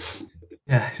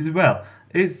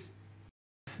 It's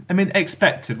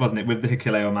expected, wasn't it, with the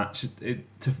Hikuleo match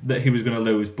that he was going to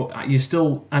lose, but you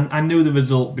still, and I knew the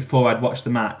result before I'd watched the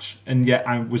match, and yet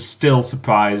I was still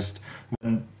surprised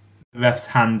when the ref's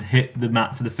hand hit the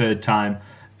mat for the third time.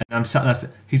 And I'm sat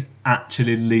there, he's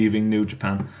actually leaving New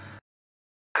Japan.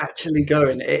 Actually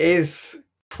going. It is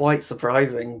quite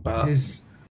surprising, but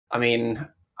I mean,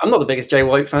 I'm not the biggest Jay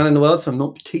White fan in the world, so I'm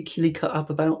not particularly cut up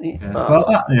about it. Yeah. But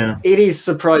it is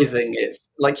surprising.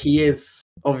 It's like he is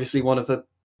obviously one of the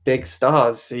big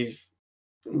stars.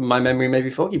 My memory may be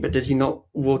foggy, but did he not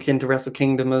walk into Wrestle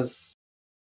Kingdom as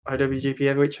IWGP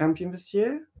Heavyweight Champion this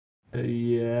year?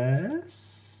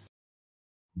 Yes.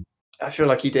 I feel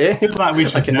like he did. I feel like we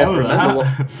should know remember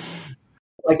that.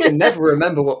 I can never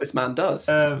remember what this man does.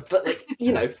 But like,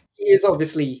 you know, he is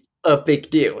obviously a big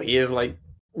deal. He is like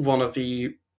one of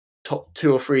the top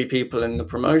 2 or 3 people in the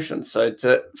promotion. So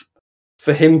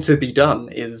for him to be done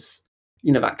is,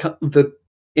 you know, the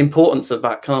importance of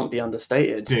that can't be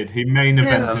understated. He main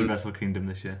evented Wrestle Kingdom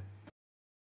this year.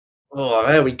 Oh,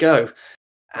 there we go.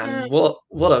 And what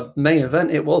a main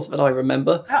event it was that I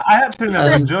remember. I actually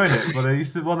never enjoyed it, but I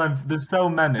used to there's so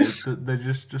many that they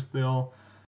just they all.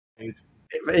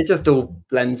 It just all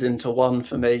blends into one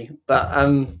for me. But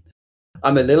I'm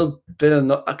a little bit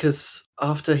annoyed because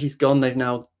after he's gone, they've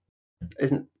now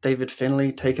isn't David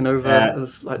Finlay taken over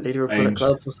as like leader of Bullet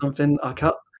Club or something? I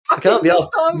can't be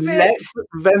asked. Let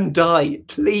them die,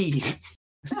 please.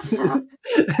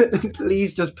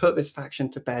 Please just put this faction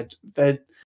to bed.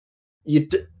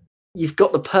 You've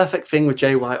got the perfect thing with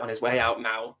Jay White on his way out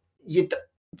now.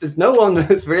 There's no one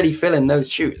that's really filling those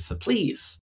shoes. So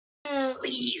please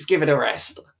give it a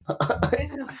rest.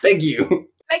 I beg you.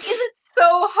 Like, is it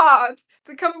so hard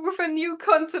to come up with a new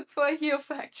concept for a heel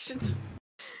faction?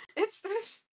 It's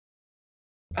this.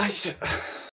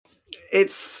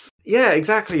 Yeah,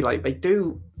 exactly. Like they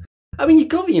do. I mean, you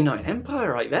got the United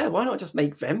Empire right there. Why not just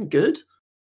make them good?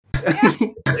 Yeah.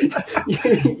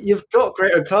 You've got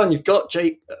Great O'Khan. You've got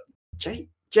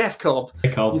Jeff Cobb.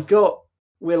 You've got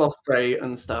Will Ospreay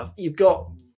and stuff. You've got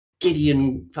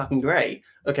Gideon fucking Gray.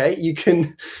 Okay,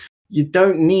 you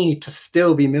don't need to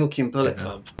still be milking Bullet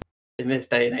Club in this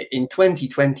day and age, in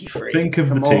 2023. Think of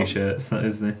the t-shirts, that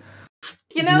is the.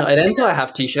 United Empire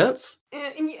have t-shirts.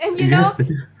 And you know,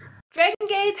 Dragon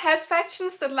Gate has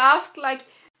factions that last like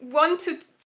 1 to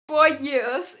 4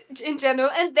 years in general,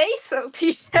 and they sell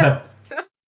t-shirts.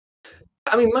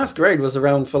 I mean, Masquerade was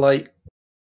around for like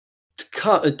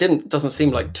doesn't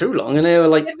seem like too long, and they were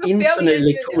like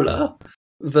infinitely cooler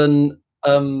than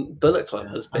Bullet Club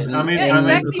has been. I mean,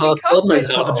 exactly, the past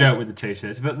sort of joke with the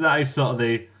t-shirts, but that is sort of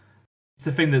the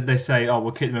thing that they say. Oh,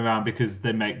 we'll keep them around because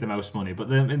they make the most money. But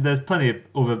there's plenty of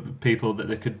other people that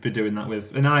they could be doing that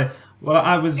with. And I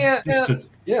was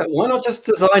why not just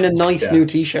design a nice new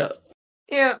t-shirt?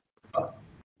 Yeah.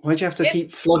 Why'd you have to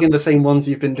keep flogging the same ones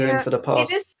you've been doing for the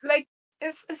past? It is like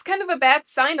it's kind of a bad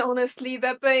sign, honestly,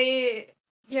 that they,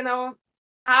 you know,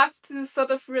 have to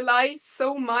sort of rely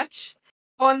so much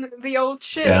on the old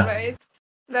shit, right?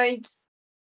 Like,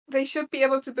 they should be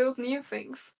able to build new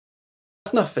things.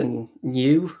 There's nothing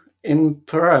new in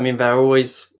Pura. I mean, they're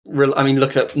always.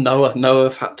 Look at Noah.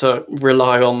 Noah had to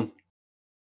rely on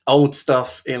old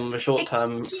stuff in the short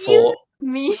term for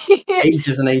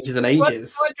ages and ages and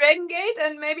ages. More Dragon Gate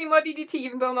and maybe more DDT,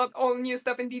 even though not all new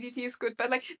stuff in DDT is good, but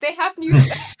like they have new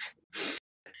stuff.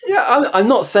 Yeah, I'm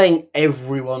not saying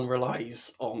everyone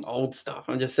relies on old stuff.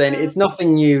 I'm just saying it's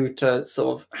nothing new to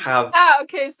sort of have.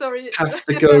 Okay, sorry. Have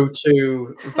to go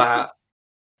to that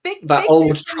big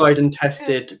old tried and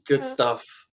tested good stuff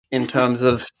in terms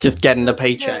of just getting a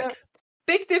paycheck. Yeah.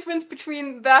 Big difference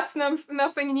between that's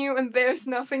nothing new and there's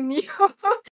nothing new.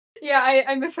 Yeah,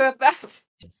 I misheard that.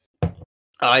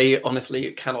 I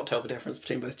honestly cannot tell the difference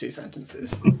between those two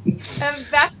sentences.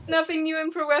 That's nothing new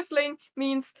in pro wrestling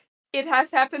means it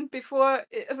has happened before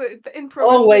in pro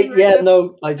wrestling. Oh wait,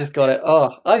 no, I just got it.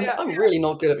 Oh, I'm really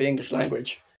not good at the English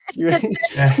language. Well,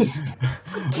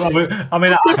 I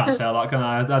mean, I can't say a lot, can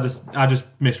I? I just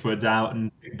miss words out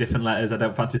and different letters I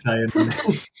don't fancy saying.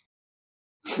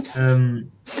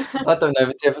 I don't know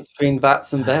the difference between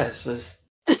that's and theirs.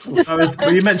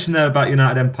 You mentioned there about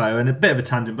United Empire, and a bit of a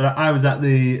tangent, but I was at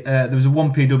there was a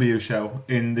 1PW show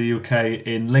in the UK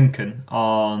in Lincoln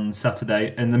on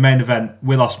Saturday, and the main event,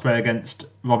 Will Ospreay against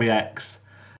Robbie X.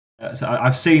 So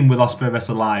I've seen Will Ospreay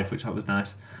wrestle live, which was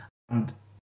nice. And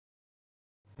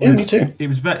me too. It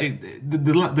was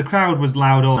the crowd was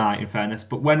loud all night, in fairness,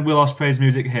 but when Will Ospreay's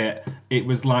music hit, it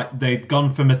was like they'd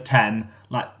gone from a 10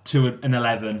 to an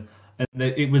 11, and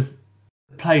it was.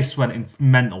 The place went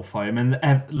mental for him, and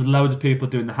loads of people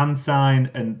doing the hand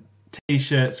sign and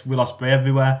t-shirts, Will Ospreay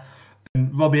everywhere.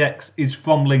 And Robbie X is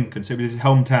from Lincoln, so it was his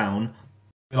hometown.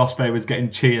 Will Ospreay was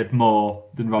getting cheered more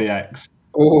than Robbie X.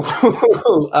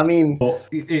 Oh, I mean,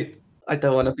 I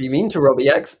don't want to be mean to Robbie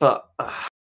X, but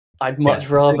I'd much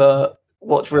rather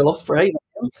watch Will Ospreay.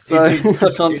 So I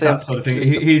can't say that sort of thing.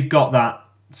 He's got that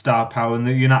star power, and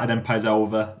the United Empire's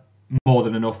over. More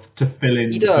than enough to fill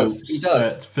in. He does.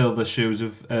 Fill the shoes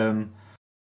of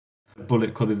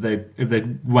Bullet Club if they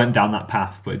went down that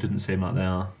path, but it doesn't seem like they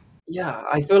are. Yeah,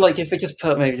 I feel like if they just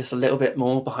put maybe just a little bit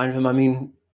more behind them. I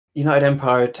mean, United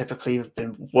Empire typically have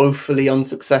been woefully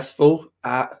unsuccessful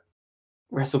at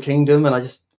Wrestle Kingdom, and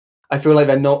I feel like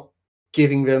they're not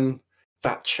giving them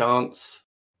that chance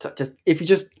to if you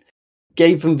just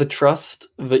gave them the trust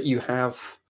that you have.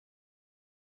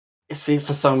 See,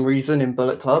 for some reason in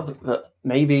Bullet Club, that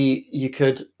maybe you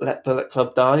could let Bullet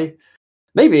Club die.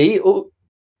 Maybe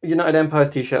United Empire's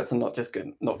t-shirts are not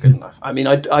good enough. I mean,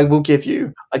 I will give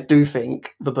you. I do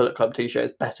think the Bullet Club t-shirt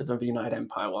is better than the United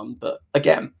Empire one, but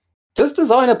again, just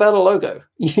design a better logo.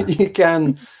 You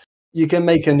can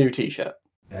make a new t-shirt.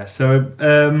 Yeah. So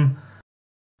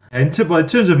in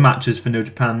terms of matches for New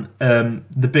Japan,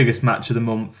 the biggest match of the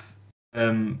month.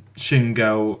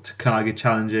 Shingo Takagi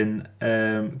challenging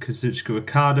Kazuchika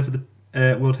Okada for the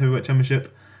World Heavyweight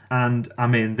Championship, and I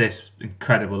mean this was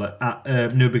incredible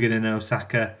at New Beginning in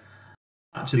Osaka,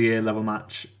 match of the year level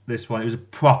match. This one, it was a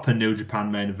proper New Japan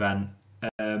main event.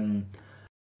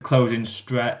 Closing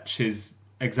stretch is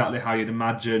exactly how you'd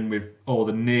imagine, with all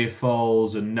the near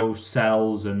falls and no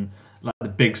sells and like the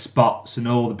big spots and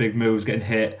all the big moves getting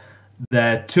hit.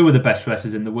 They're two of the best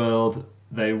wrestlers in the world.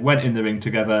 They went in the ring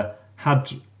together.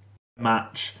 Had a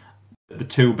match, one of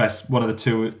the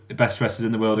two best wrestlers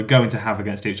in the world are going to have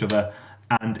against each other,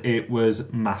 and it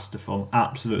was masterful.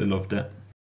 Absolutely loved it.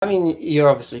 I mean,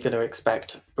 you're obviously going to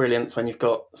expect brilliance when you've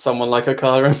got someone like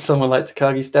Okada and someone like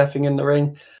Takagi stepping in the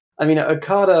ring. I mean,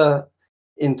 Okada,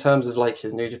 in terms of like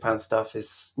his New Japan stuff,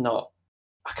 is not.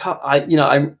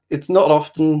 It's not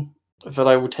often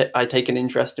that I take an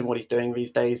interest in what he's doing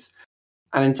these days,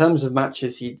 and in terms of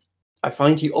matches, I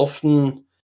find he often.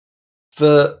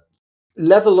 The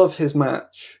level of his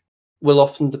match will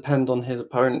often depend on his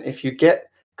opponent. If you get,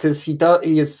 because he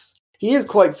is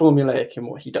quite formulaic in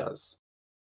what he does.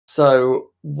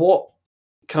 So what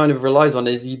kind of relies on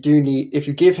is if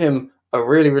you give him a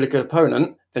really, really good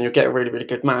opponent, then you'll get a really, really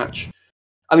good match.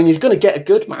 I mean, he's going to get a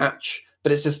good match,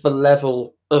 but it's just the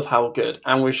level of how good.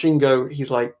 And with Shingo, he is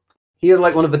like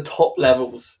one of the top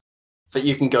levels that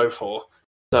you can go for.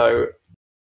 So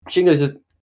Shingo's just.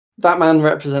 That man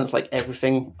represents like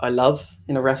everything I love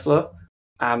in a wrestler,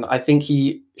 and I think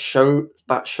he shone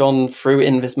through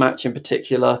in this match in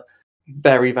particular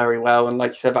very, very well. And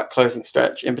like you said, that closing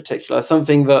stretch in particular,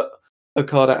 something that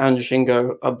Okada and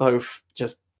Shingo are both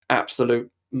just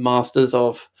absolute masters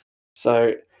of.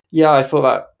 So yeah, I thought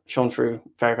that shone through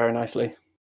very, very nicely.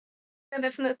 Yeah,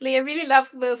 definitely. I really love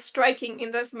the striking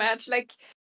in this match. Like,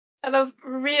 I love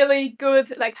really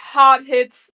good, like, hard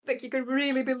hits. Like, you could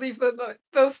really believe that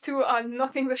those two are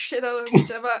knocking the shit out of each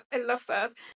other. I love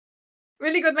that.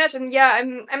 Really good match. And yeah,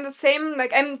 I'm the same.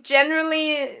 Like, I'm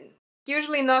generally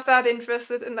usually not that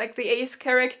interested in, like, the ace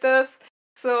characters.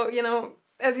 So,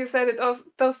 as you said, it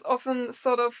does often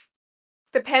sort of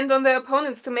depend on the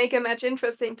opponents to make a match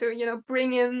interesting, to,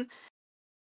 bring in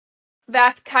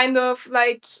that kind of,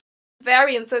 like,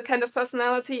 variance, that kind of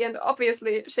personality, and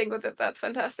obviously Shingo did that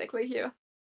fantastically here.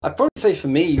 I'd probably say for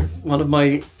me, one of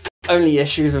my only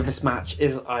issues with this match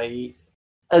is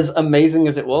as amazing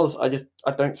as it was, I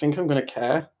don't think I'm going to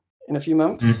care in a few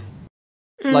months.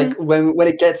 Like when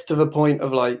it gets to the point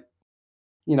of like,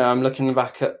 I'm looking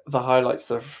back at the highlights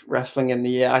of wrestling in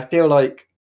the year, I feel like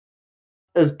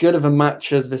as good of a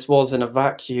match as this was in a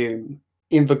vacuum,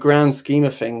 in the grand scheme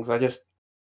of things,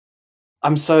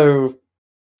 I'm so,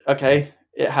 okay,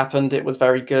 it happened, it was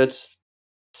very good,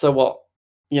 so what,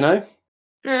 Yeah.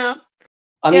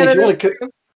 I mean,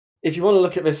 if you want to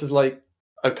look at this as like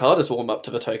Okada's warm up to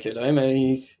the Tokyo Dome,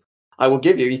 I will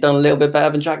give you, he's done a little bit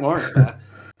better than Jack Morris there.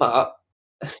 But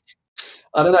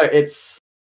I don't know, it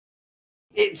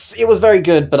was very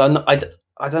good, but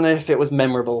I don't know if it was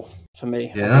memorable for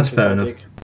me. Yeah, that's fair enough. Big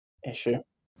issue.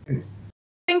 I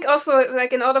think also,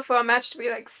 like, in order for a match to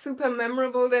be like super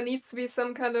memorable, there needs to be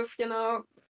some kind of,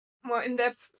 more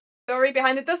in-depth story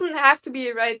behind it. Doesn't have to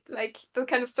be like the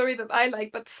kind of story that I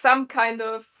like, but some kind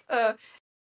of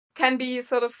can be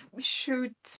sort of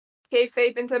shoot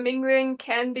kayfabe intermingling,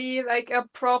 can be like a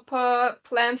proper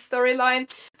planned storyline,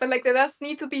 but like there does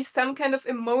need to be some kind of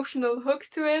emotional hook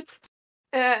to it.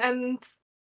 And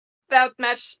that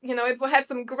match, it had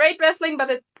some great wrestling,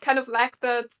 but it kind of lacked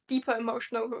that deeper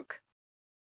emotional hook.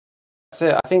 That's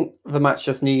it. I think the match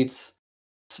just needs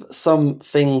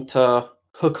something to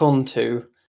hook onto,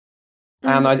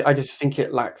 and I just think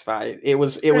it lacks that. It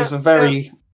was a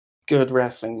very good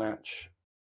wrestling match,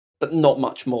 but not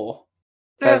much more.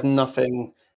 There's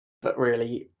nothing that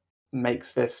really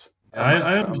makes this.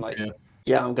 I'm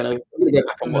gonna go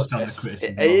back and watch this.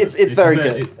 It's very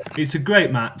good. It's a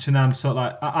great match, and I'm sort of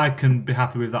like I can be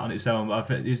happy with that on its own. But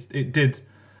it did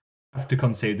have to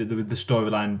concede that the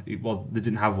storyline they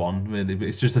didn't have one really. But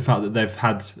it's just the fact that they've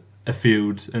had a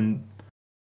feud and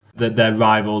that they're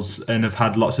rivals and have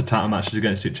had lots of title matches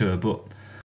against each other. But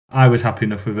I was happy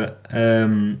enough with it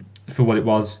for what it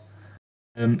was.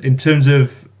 In terms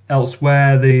of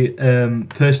elsewhere,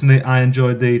 personally, I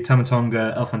enjoyed the Tama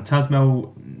Tonga El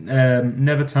Fantasma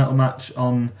Never title match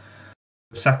on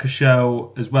Osaka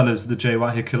show, as well as the Jay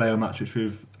White Hikuleo match, which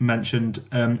we've mentioned.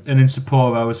 And in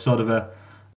Sapporo was sort of a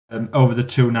over the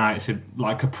 2 nights,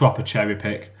 like a proper cherry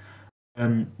pick.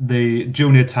 The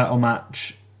junior title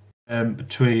match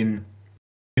between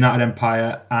United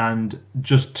Empire and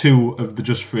just 2 of the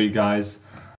Just 3 guys.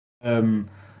 I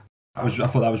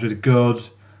thought that was really good.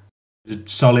 It was a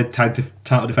solid title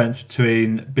defense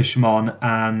between Bishamon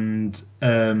and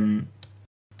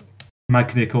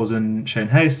Mike Nichols and Shane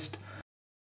Haste.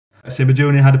 Sabre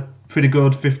Junior had a pretty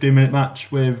good 15-minute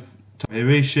match with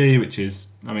Tomohiro Ishii, which is,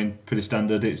 I mean, pretty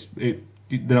standard. They're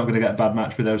not going to get a bad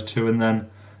match with those 2. And then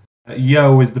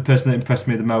Yo is the person that impressed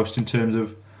me the most in terms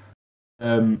of.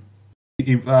 I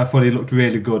thought he looked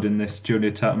really good in this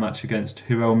junior title match against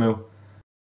Hiromu.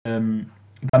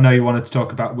 I know you wanted to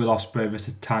talk about Will Ospreay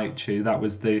versus Taichi. That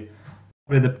was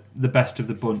probably the best of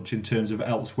the bunch in terms of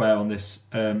elsewhere on this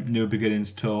New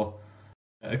Beginnings tour.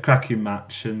 A cracking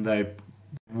match, and they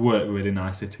worked really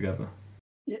nicely together.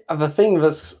 Yeah, the thing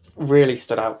that's really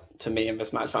stood out to me in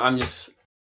this match, I'm just,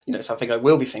 something I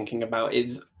will be thinking about,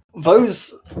 is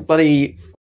those bloody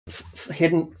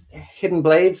hidden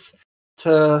blades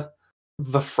to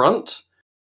the front.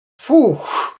 Whew.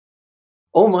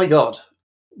 Oh my god.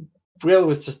 Will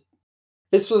was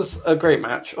this was a great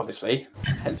match, obviously,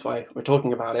 hence why we're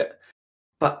talking about it.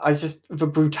 But the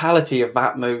brutality of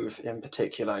that move in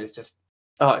particular is just,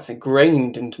 it's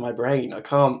ingrained into my brain. I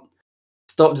can't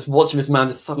stop just watching this man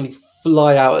just suddenly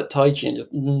fly out at Taichi and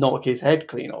just knock his head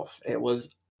clean off. It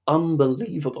was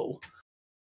unbelievable.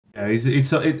 Yeah, I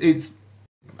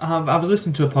was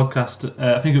listening to a podcast.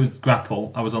 I think it was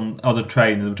Grapple. I was on the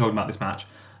train and they were talking about this match.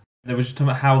 They were just talking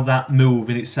about how that move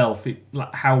in itself,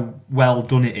 how well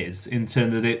done it is in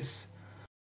terms that it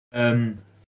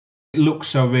looks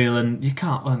so real, and you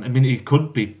can't. I mean, he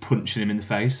could be punching him in the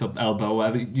face or elbow, or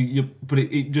whatever. But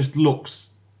it just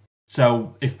looks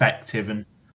so effective and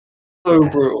so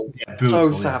brutal,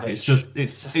 so savage.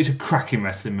 It's a cracking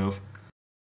wrestling move.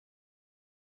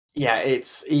 Yeah,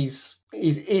 he's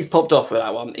popped off with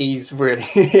that one. He's really,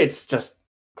 it's just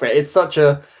great. It's such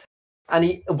a,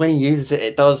 and when he uses it,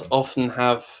 it does often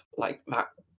have like that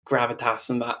gravitas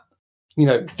and that,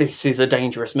 this is a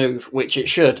dangerous move, which it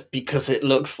should, because it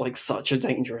looks like such a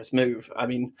dangerous move. I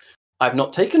mean, I've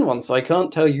not taken one, so I can't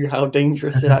tell you how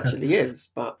dangerous it actually is,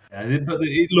 but it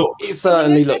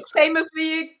certainly looks.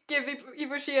 Famously give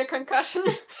Ibushi a concussion.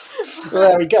 Well,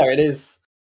 there we go. It is.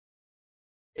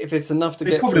 If it's enough to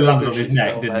get, probably landed on his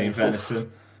neck, didn't he? In fairness to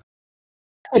him.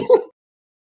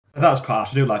 That was quite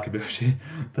harsh. I do like Ibushi.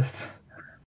 That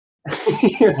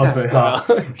was very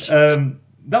harsh.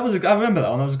 I remember that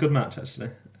one. That was a good match, actually.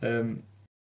 Yeah,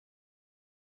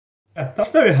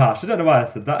 that's very harsh. I don't know why I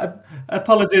said that.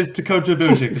 Apologies to Kota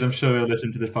Ibushi, because I'm sure he'll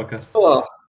listen to this podcast. Oh.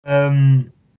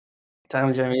 Damn,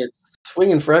 Jeremy, you're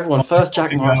swinging for everyone. First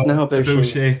Jack Morris, now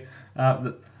Ibushi.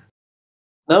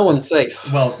 No one's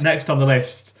safe. Well, next on the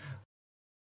list,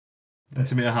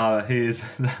 Enta Miyahara. He is.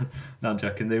 No, I'm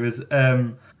joking. There was.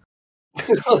 I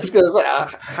was going to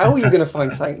say, how are you going to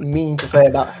find something mean to say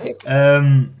about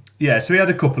him? Yeah, so we had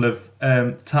a couple of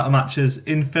title matches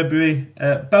in February.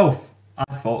 Both,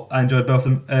 I thought, I enjoyed both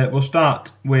of them. We'll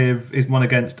start with his one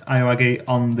against Aoyagi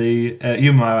on the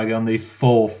Yuma Aoyagi on the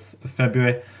 4th of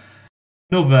February.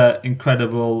 Another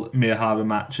incredible Miyahara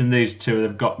match, and these two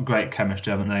have got great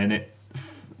chemistry, haven't they? And it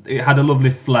had a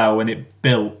lovely flow and it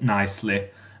built nicely.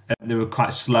 They were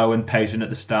quite slow and patient at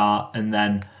the start, and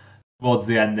then towards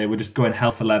the end they were just going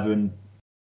hell for leather, and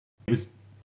it was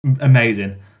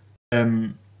amazing.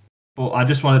 But I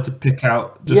just wanted to pick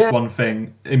out just one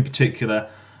thing in particular: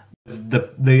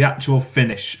 the actual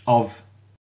finish of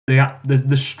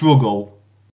the struggle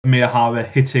of Miyahara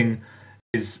hitting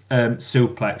his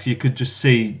suplex. You could just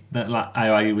see that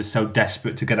Aoyagi was so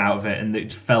desperate to get out of it, and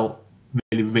it felt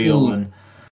really real. And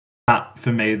that,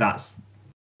 for me, that's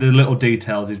the little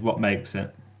details is what makes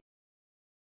it.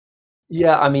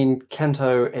 Yeah, I mean,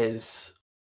 Kento is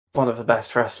one of the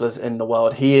best wrestlers in the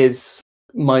world. He is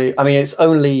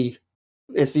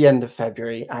it's the end of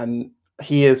February, and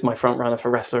he is my front runner for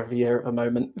Wrestler of the Year at the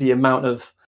moment. The amount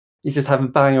of, he's just having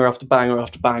banger after banger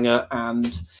after banger,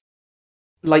 and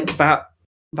like that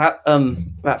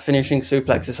finishing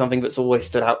suplex is something that's always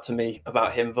stood out to me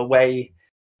about him. The way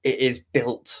it is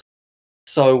built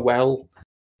so well,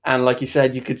 and like you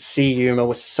said, you could see Yuma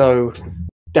was so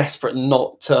desperate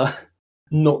not to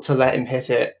let him hit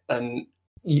it, and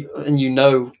you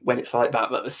know when it's like that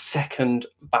the second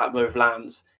that move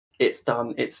lands, it's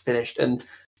done, it's finished. And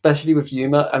especially with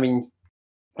Yuma, I mean,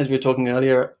 as we were talking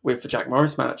earlier with the Jack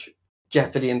Morris match,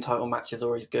 Jeopardy and title match is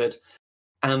always good.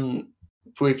 And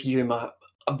with Yuma,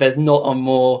 there's not a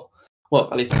more, well,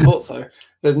 at least I thought so,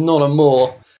 there's not a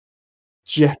more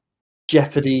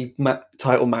Jeopardy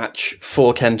title match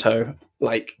for Kento.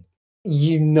 Like,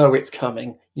 you know it's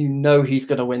coming. You know he's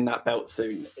going to win that belt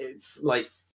soon. It's like,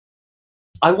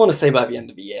 I want to say by the end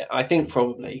of the year. I think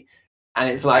probably. And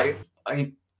it's like,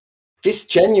 this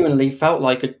genuinely felt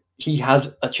like he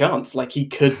had a chance. Like, he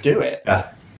could do it.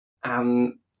 Yeah.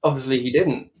 And obviously he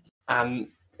didn't.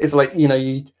 And it's like, you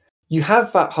know, you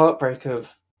have that heartbreak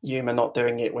of Yuma not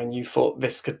doing it when you thought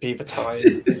this could be the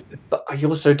time. But I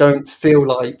also don't feel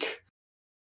like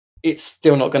it's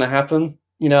still not going to happen.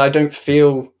 You know, I don't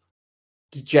feel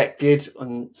dejected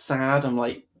and sad. I'm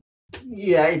like,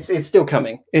 yeah, it's still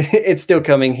coming. It's still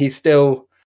coming. He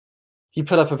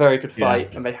put up a very good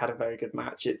fight, and they had a very good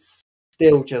match. It's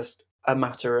still just a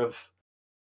matter of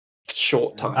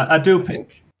short time. I do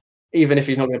think, even if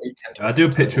he's not going to be Kento. I do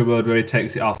picture a world where he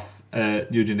takes it off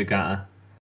Yuji Nagata.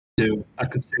 I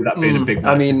could see that being a big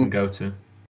match he can go to.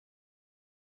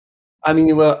 I mean,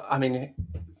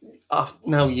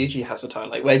 now Yuji has a title.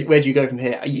 Like, where do you go from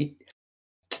here?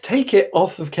 To take it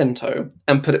off of Kento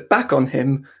and put it back on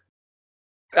him.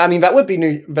 I mean, that would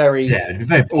be very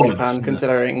All Japan,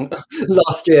 considering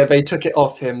last year they took it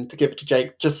off him to give it to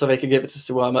Jake just so they could give it to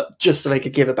Suwama, just so they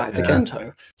could give it back to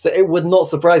Kento. So it would not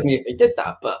surprise me if they did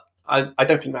that, but I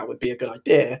don't think that would be a good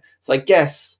idea. So I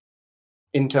guess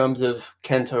in terms of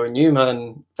Kento and Yuma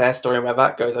and their story and where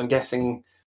that goes, I'm guessing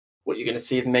what you're going to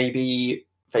see is maybe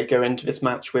they go into this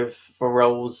match with the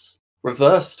roles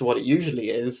reversed to what it usually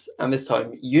is, and this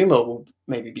time Yuma will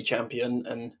maybe be champion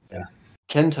and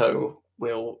Kento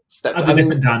will step. That's a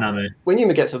different dynamic. When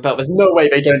Yuma gets a belt, there's no way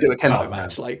they don't do a Kento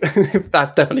match. Like,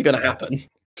 that's definitely going to happen.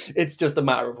 It's just a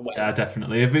matter of when. Yeah,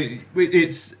 definitely.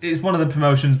 It's one of the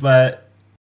promotions where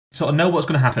you sort of know what's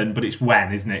going to happen, but it's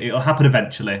when, isn't it? It'll happen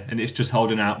eventually, and it's just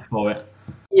holding out for it.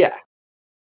 Yeah,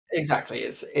 exactly.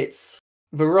 It's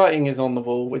the writing is on the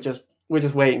wall. We're just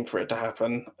waiting for it to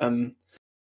happen.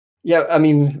 Yeah, I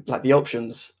mean, like, the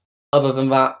options other than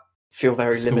that feel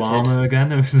very limited.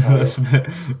 Again,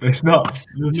 it's not.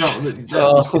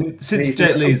 Since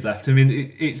Jet Lee's left, I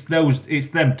mean, it's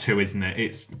them two, isn't it?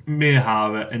 It's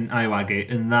Miyahara and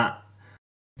Iwagi, and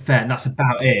that's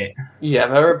about it. Yeah,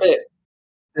 they're a bit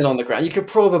thin on the ground. You could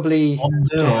probably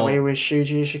get away with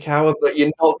Shuji Ishikawa, but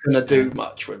you're not going to do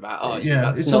much with that, are you?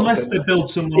 Yeah, it's unless they build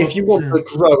someone. If you want to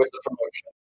grow as a promotion,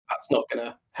 that's not going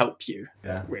to help you.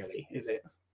 Yeah, really, is it?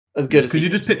 As good as could you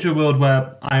just picture a world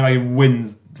where Iwagi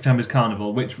wins the Champions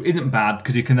Carnival, which isn't bad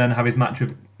because he can then have his match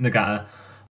with Nagata.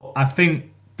 I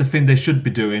think the thing they should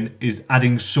be doing is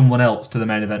adding someone else to the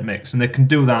main event mix, and they can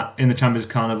do that in the Champions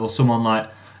Carnival. Someone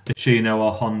like Ishino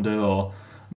or Honda or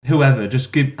whoever,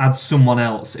 just add someone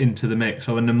else into the mix.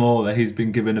 So in Nomura, he's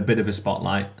been given a bit of a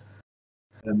spotlight.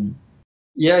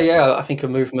 Yeah, I think a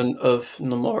movement of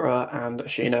Nomura and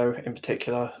Ishino in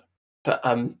particular. But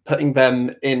putting them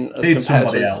in as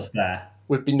competitors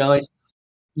would be nice.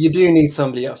 You do need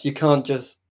somebody else. You can't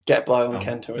just get by on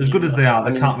Kento. As good as they are,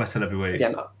 they can't wrestle every week. Yeah,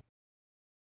 no.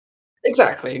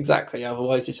 Exactly.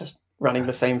 Otherwise, you're just running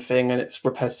the same thing and it's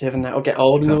repetitive, and that'll get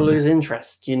old and you'll lose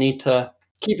interest. You need to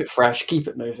keep it fresh, keep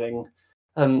it moving.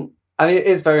 I mean, it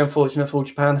is very unfortunate for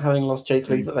Japan having lost Jake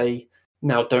Lee that they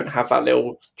now don't have that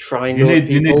little triangle of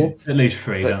people. You need at least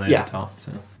three, don't they, at the top?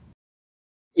 So.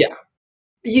 Yeah.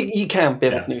 You can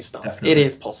build new stars. Definitely. It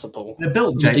is possible. They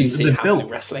built you do see it happening in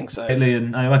wrestling. So Lee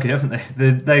and Iwaki, haven't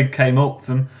they? They came up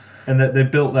from, and they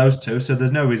built those two. So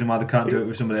there's no reason why they can't do it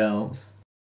with somebody else.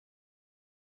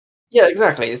 Yeah,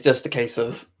 exactly. It's just a case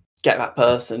of get that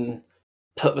person,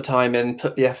 put the time in,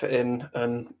 put the effort in,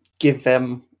 and give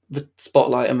them the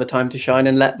spotlight and the time to shine,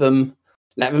 and let them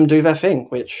do their thing.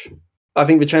 Which I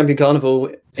think the Champion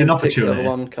Carnival, in particular, the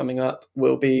one coming up,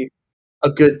 will be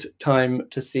a good time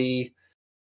to see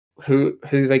who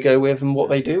they go with and what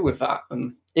they do with that,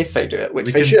 and if they do it,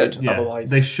 which they should. Otherwise,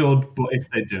 they should. But if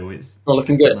they do, it's not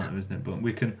looking good, isn't it? But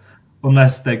we can,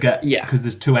 unless they get because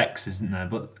there's two X's, isn't there?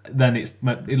 But then it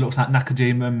looks like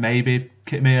Nakajima and maybe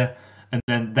Kitamiya, and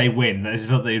then they win. That is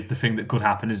the thing that could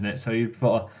happen, isn't it? So you've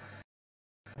got to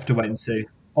have to wait and see.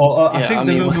 Or I think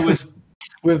the rumor was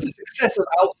with the success of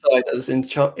outsiders in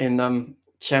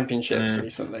championships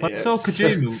recently. I saw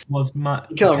Kojima was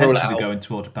potentially going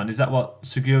toward Japan. Is that what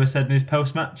Sugiura said in his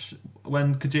post-match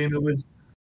when Kojima was?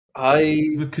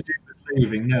 With Kojima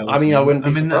leaving, no. I mean, I wouldn't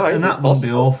be surprised. And that wouldn't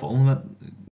be awful.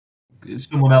 It's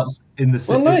someone else in the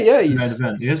city. Well, no, yeah,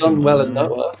 he's done well in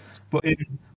Noah. But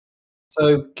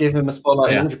so give him a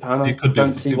spotlight in Japan. I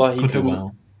don't see why he couldn't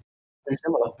do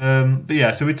similar. But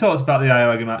yeah, so we talked about the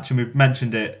Iowa match, and we've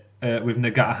mentioned it with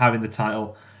Nagata having the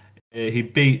title. He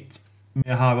beat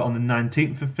Miyahara on the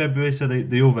 19th of February, so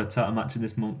the other title match in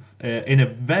this month, in a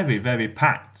very, very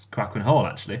packed Kraken Hall,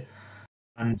 actually,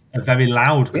 and a very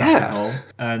loud Kraken Hall.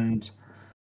 And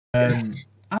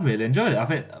I really enjoyed it. I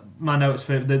think my notes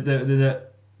for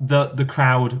the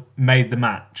crowd made the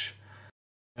match.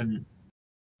 And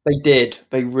they did.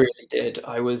 They really did.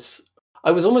 I was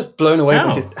almost blown away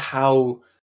by just how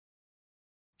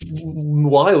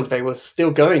wild they were still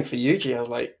going for Yuji. I was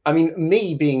like, I mean,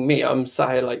 me being me, I'm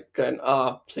sat here like going,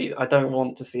 please, I don't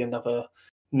want to see another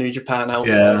New Japan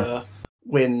outsider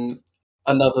win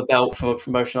another belt from a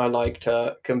promotion I like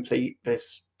to complete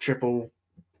this triple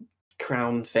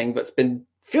crown thing that's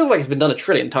feels like it's been done a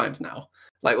trillion times now.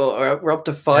 Like, well, we're up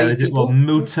to 5 is it people.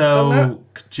 Muto,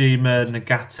 Kojima,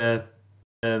 Nagata,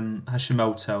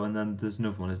 Hashimoto, and then there's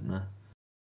another one, isn't there?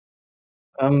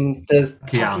 There's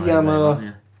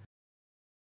Takayama.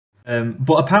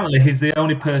 But apparently he's the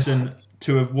only person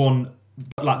to have won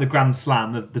like the Grand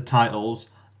Slam of the titles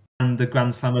and the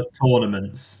Grand Slam of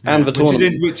tournaments. And the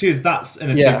tournament. That's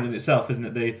an achievement in itself,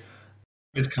 isn't it?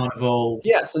 It's kind of all...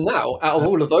 Yeah, so now, out of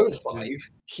all of those 5,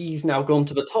 he's now gone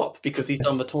to the top because he's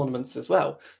done the tournaments as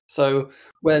well. So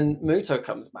when Muto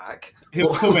comes back...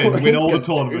 He'll come in, win all the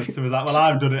tournaments, and was like, well,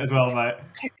 I've done it as well, mate.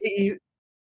 He's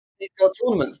got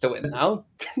tournaments to win now.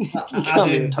 Add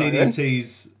in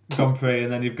DDT's Grand Prix,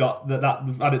 and then you've got that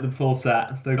added the full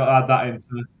set. They've got to add that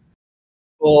into...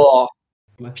 Oh,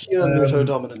 pure Muto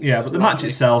dominance. Yeah, but the match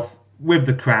itself, with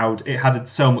the crowd, it had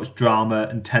so much drama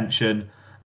and tension,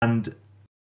 and...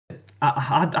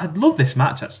 I'd love this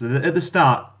match, actually. At the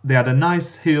start, they had a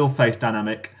nice heel-face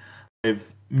dynamic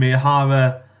with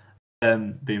Miyahara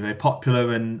being very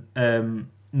popular and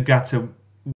Nagata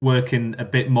working a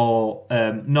bit more,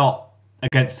 not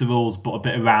against the rules, but a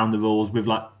bit around the rules. With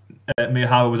like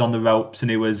Miyahara was on the ropes and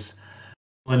he was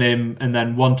pulling him, and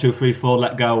then 1, 2, 3, 4,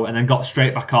 let go, and then got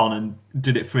straight back on and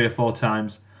did it 3 or 4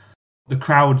 times. The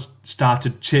crowd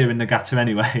started cheering Nagata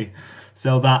anyway,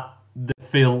 so that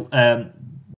the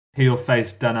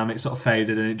heel-face dynamic sort of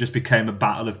faded, and it just became a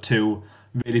battle of 2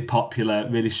 really popular,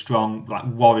 really strong like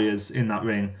warriors in that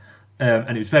ring.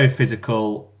 And it was very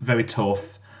physical, very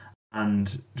tough,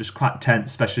 and just quite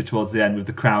tense, especially towards the end, with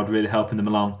the crowd really helping them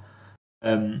along.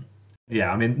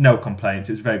 Yeah, I mean, no complaints.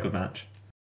 It was a very good match.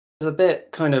 I was a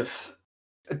bit kind of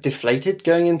deflated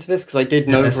going into this because I did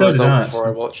know the result before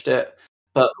I watched it,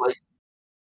 but like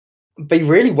they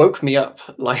really woke me up.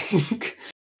 Like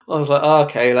I was like,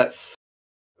 okay, let's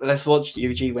watch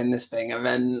Yuji win this thing, and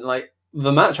then like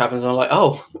the match happens, and I'm like,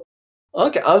 oh,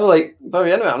 okay. I was like, by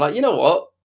the end of it, I'm like, you know what?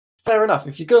 Fair enough.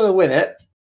 If you're gonna win it,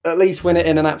 at least win it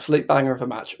in an absolute banger of a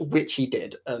match, which he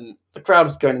did, and the crowd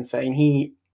was going insane.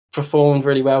 He performed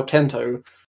really well. Kento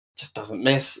just doesn't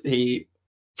miss. He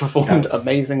performed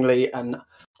amazingly, and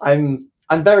I'm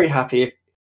very happy. If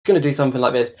you're going to do something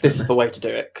like this, this is the way to do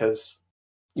it, because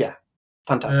yeah,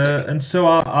 fantastic. And so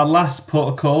our last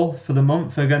protocol for the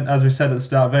month, again, as we said at the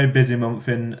start, a very busy month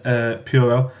in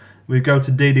Puro. We go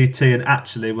to DDT, and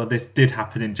actually, well, this did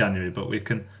happen in January, but we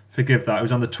can forgive that. It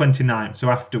was on the 29th, so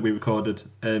after we recorded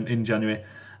in January,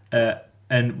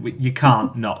 and you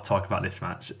can't not talk about this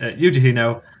match. Yuji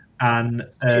Hino and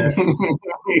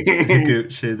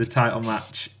Higuchi, the title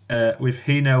match, with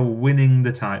Hino winning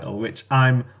the title, which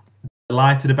I'm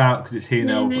delighted about because it's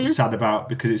Hino, but sad about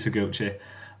because it's Higuchi.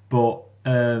 But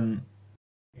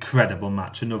incredible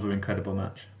match, another incredible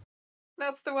match.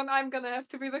 That's the one I'm gonna have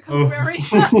to be the contrary.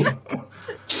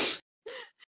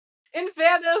 In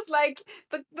fairness, like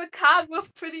the cards were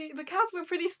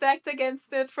pretty stacked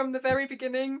against it from the very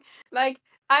beginning. Like,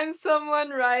 I'm someone,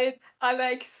 right? I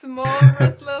like small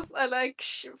wrestlers. I like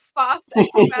fast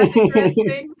acrobatic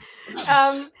wrestling.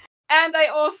 And I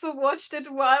also watched it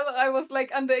while I was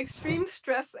like under extreme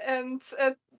stress and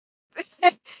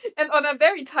and on a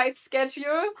very tight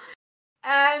schedule.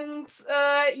 And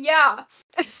yeah.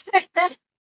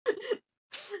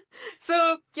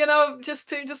 So, you know, just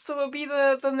to be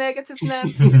the negative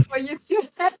Nancy for you to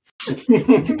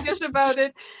English about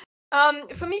it.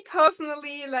 For me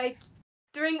personally, like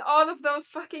during all of those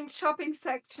fucking shopping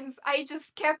sections, I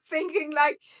just kept thinking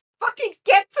like, fucking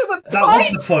get to the point.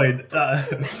 That was the point.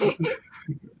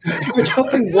 The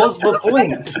shopping was the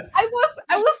point. I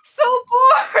was so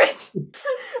bored.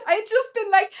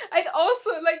 I'd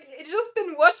also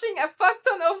been watching a fuck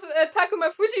ton of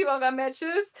Takuma Fujiwara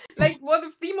matches, like one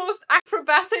of the most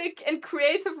acrobatic and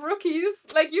creative rookies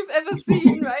like you've ever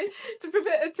seen, right? To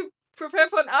prepare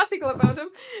for an article about him,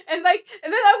 and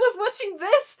then I was watching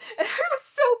this, and I was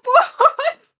so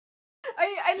bored.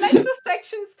 I like the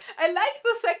sections. I like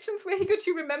the sections where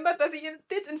Higuchi but that he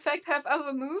did in fact have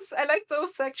other moves. I like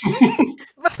those sections.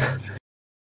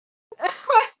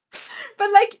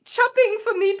 But like chopping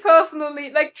for me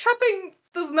personally, like chopping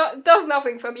does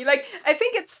nothing for me. Like I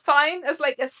think it's fine as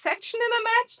like a section in a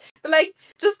match, but like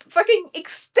just fucking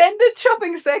extended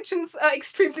chopping sections are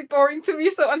extremely boring to me.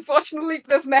 So unfortunately,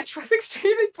 this match was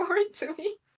extremely boring to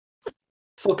me.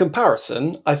 For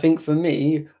comparison, I think for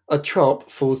me, a chop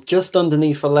falls just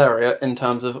underneath a lariat in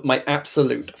terms of my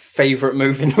absolute favourite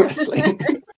move in wrestling.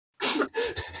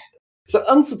 So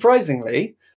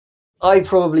unsurprisingly, I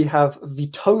probably have the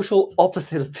total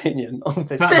opposite opinion on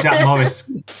this. That Jack Morris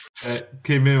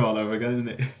Kimu all over again, isn't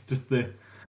it? It's just the...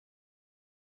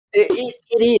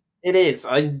 It is.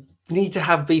 I need to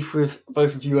have beef with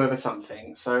both of you over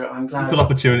something, so I'm glad Equal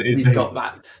opportunities, we've maybe. got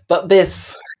that. But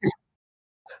this...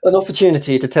 an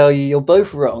opportunity to tell you you're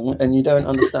both wrong and you don't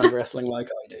understand wrestling like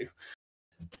I do.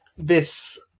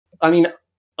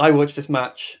 I watched this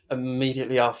match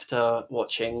immediately after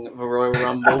watching the Royal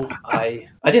Rumble. I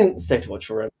didn't stay to watch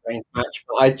the Roman Reigns match,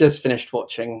 but I just finished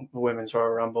watching the Women's Royal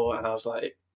Rumble, and I was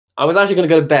actually going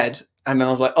to go to bed, and then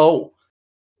I was like, oh,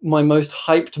 my most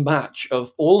hyped match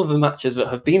of all of the matches that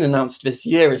have been announced this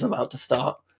year is about to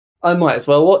start. I might as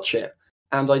well watch it,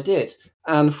 and I did.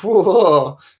 And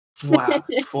whoa,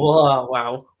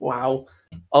 wow.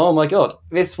 Oh my god,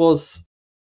 this was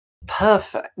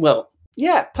perfect. Well,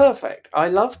 yeah, perfect. I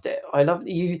loved it.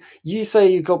 You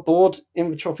say you got bored in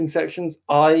the chopping sections.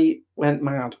 I went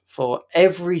mad for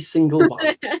every single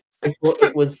one. I thought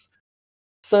it was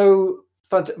so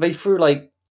fun. They threw like,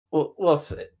 what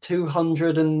was it,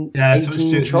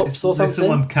 218 chops or something?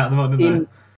 Someone count them up, didn't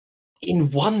they? In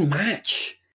one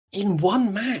match. In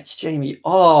one match, Jamie.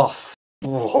 Oh,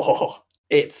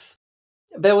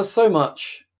 there was so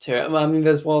much to it. I mean,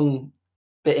 there's one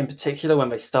bit in particular when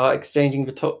they start exchanging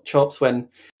the top chops, when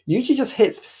Yuji just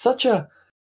hits such a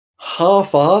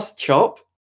half-assed chop,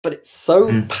 but it's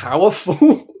so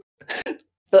powerful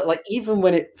that like even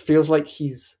when it feels like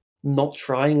he's not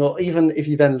trying, or even if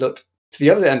you then look to the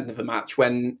other end of the match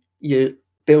when you're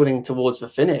building towards the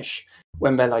finish,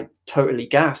 when they're like totally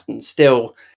gassed and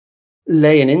still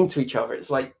laying into each other, it's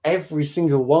like every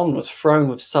single one was thrown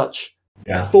with such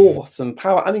force and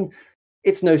power. I mean,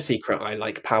 it's no secret I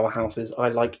like powerhouses. I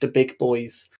like the big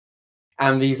boys.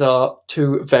 And these are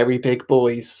two very big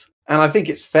boys. And I think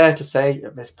it's fair to say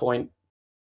at this point,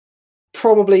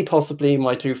 possibly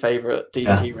my two favourite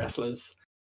DDT wrestlers.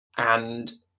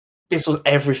 And this was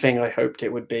everything I hoped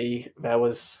it would be. There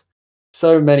was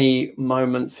so many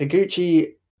moments.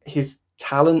 Higuchi, his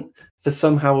talent for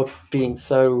somehow being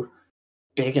so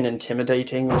big and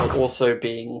intimidating, while also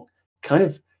being kind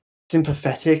of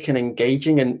sympathetic and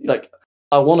engaging, and like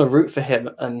I want to root for him,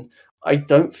 and I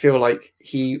don't feel like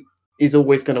he is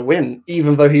always going to win,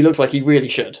 even though he looks like he really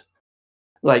should.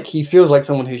 Like, he feels like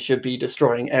someone who should be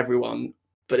destroying everyone,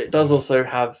 but it does also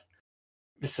have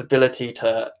this ability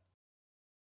to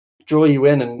draw you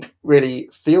in and really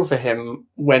feel for him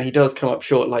when he does come up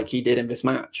short like he did in this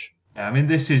match. Yeah, I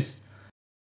mean,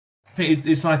 I think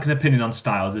it's like an opinion on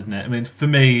styles, isn't it? I mean, for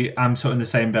me, I'm sort of in the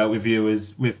same boat with you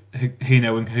as with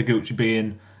Hino and Higuchi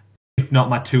being, if not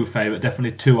my two favourite,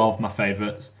 definitely two of my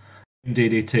favourites in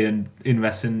DDT and in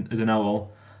wrestling as an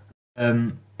whole.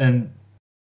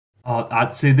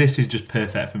 I'd say this is just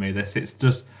perfect for me. It's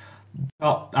just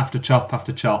chop after chop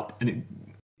after chop, and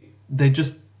they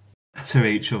just batter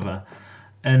each other.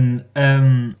 And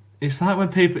it's like when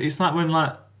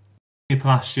people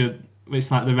ask you,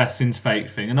 it's like the wrestling's fake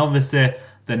thing, and obviously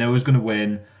they know who's going to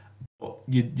win, but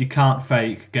you can't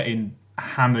fake getting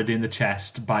hammered in the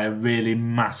chest by a really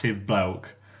massive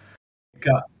bloke.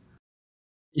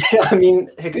 Yeah, I mean,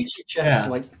 Higuchi's chest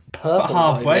was like purple. But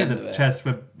halfway, the chests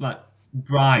were like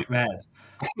bright red.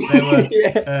 They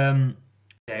were,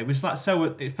 it was like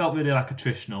it felt really like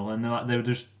attritional, and they were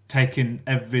just taking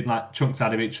every like chunks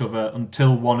out of each other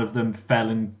until one of them fell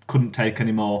and couldn't take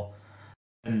any more.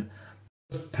 And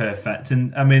perfect.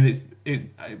 And I mean, we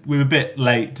were a bit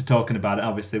late to talking about it,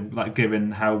 obviously, like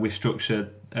given how we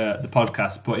structured the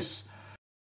podcast, but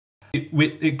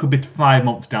it could be 5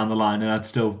 months down the line and I'd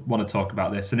still want to talk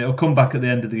about this, and it'll come back at the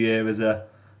end of the year as a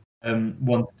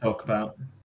one to talk about.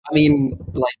 I mean,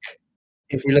 like,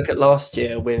 if we look at last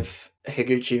year with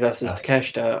Higuchi versus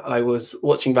Takeshita, I was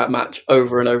watching that match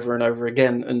over and over and over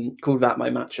again and called that my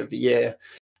match of the year,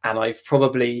 and I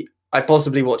possibly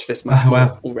watched this match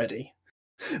already.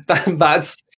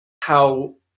 That's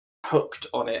how hooked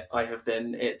on it I have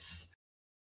been.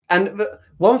 And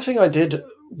one thing I did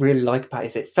really like about it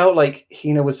is it felt like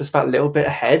Hino was just that little bit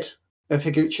ahead of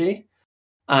Higuchi,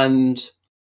 and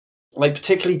like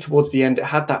particularly towards the end, it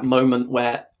had that moment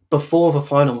where before the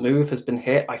final move has been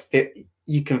hit,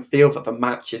 you can feel that the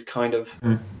match is kind of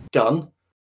done.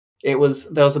 There was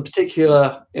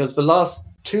the last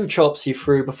 2 chops he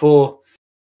threw before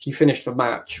he finished the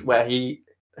match, where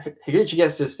Higuchi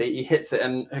gets to his feet, he hits it,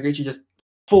 and Higuchi just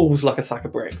falls like a sack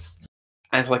of bricks.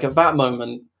 And it's like at that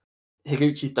moment,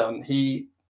 Higuchi's done. He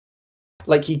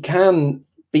can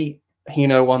beat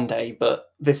Hino one day,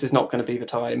 but this is not going to be the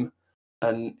time.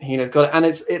 And Hino's got it, and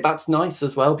that's nice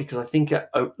as well, because I think it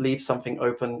leaves something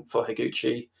open for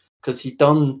Higuchi, because he's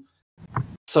done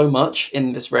so much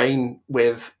in this reign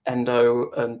with Endo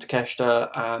and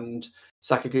Takeshita and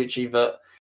Sakaguchi that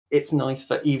it's nice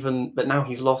but now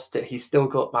he's lost it. He's still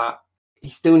got that. He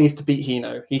still needs to beat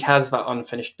Hino. He has that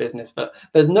unfinished business, but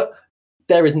there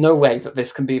is no way that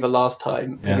this can be the last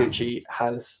time Higuchi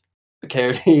has the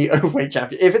KOD overweight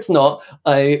champion. If it's not,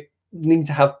 I need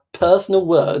to have personal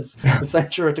words with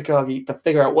Sanshiro Takagi to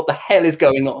figure out what the hell is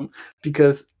going on,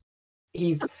 because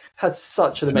he's had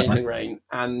such an amazing reign,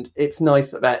 and it's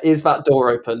nice that there is that door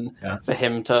open for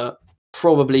him to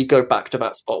probably go back to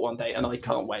that spot one day, and I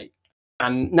can't wait.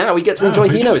 And now we get to enjoy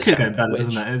Hino's It's getting better,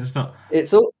 doesn't it? It's not. It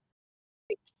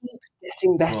keeps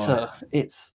getting better.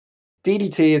 It's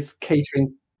DDT is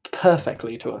catering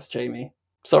perfectly to us, Jamie.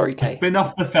 Sorry, Kay. Been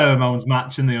off the pheromones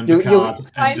match in the undercard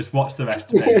and just watch the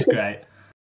rest of it. It's great.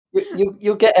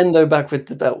 You'll get Endo back with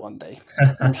the belt one day.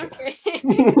 I'm sure. Okay.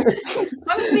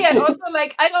 Honestly, I'd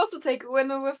also take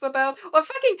Ueno with the belt, or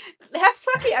fucking have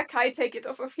Saki Akai take it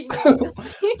off of Hino.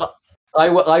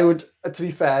 I would, to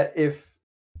be fair, if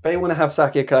they want to have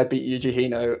Saki Akai beat Yuji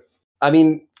Hino, I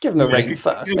mean, give him a reign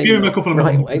first. Give him a couple of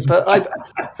months. But I'd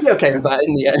be okay with that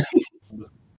in the end.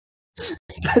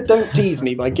 Don't tease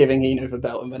me by giving Hino the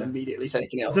belt and then immediately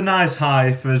taking it off. It's a nice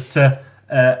high for us to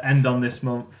end on this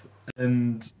month,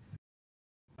 and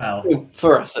well,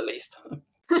 for us at least.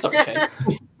 Sorry, Kay.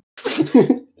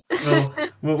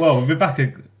 we'll be back.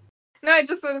 No, I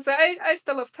just want to say I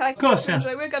still love tag. Of course, yeah.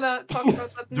 We're gonna talk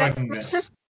about that next month.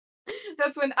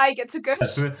 That's when I get to go.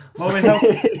 Well,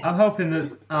 I'm hoping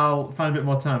that I'll find a bit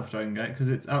more time for Dragon Gate,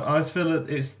 because I always feel that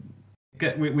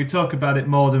we talk about it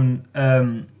more than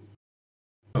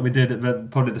what we did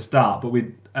at probably the start, but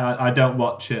I don't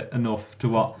watch it enough to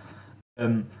what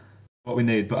we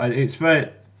need. But it's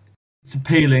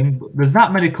appealing. There's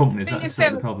that many companies. That's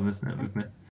the problem, isn't it, with me?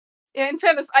 Yeah, in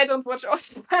fairness, I don't watch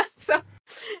Japan, so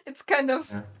it's kind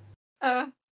of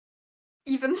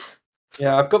even.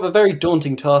 Yeah, I've got a very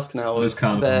daunting task now.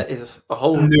 There is a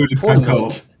whole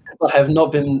tournament I have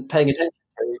not been paying attention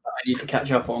to, but I need to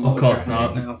catch up on. Of course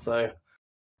not. Now, so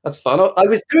that's fun. I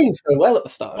was doing so well at the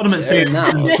start. Tournament season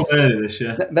early this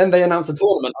year. Then they announced a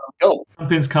tournament, and I'm gone.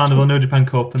 Champions Carnival, New Japan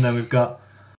Cup, and then we've got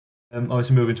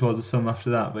obviously moving towards the summer after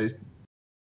that. But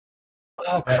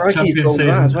crikey, you've gone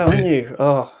that as well, haven't you?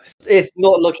 Oh, it's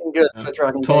not looking good for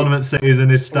Dragon Tournament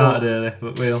season is started early,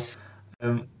 but we'll.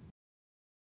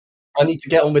 I need to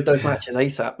get on with those matches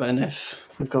ASAP, then, if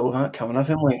we've got all that coming up,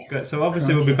 haven't we? Great. So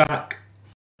obviously we'll be back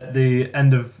at the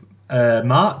end of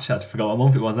March. I forgot what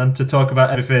month it was then, to talk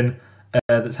about everything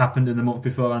that's happened in the month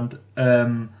beforehand.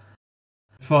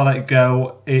 Before I let it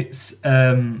go, it's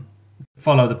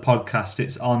follow the podcast.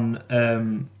 It's on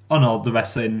all the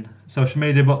wrestling social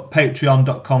media, but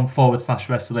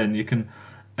patreon.com/wrestling. You can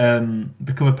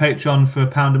become a patron for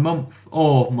 £1 a month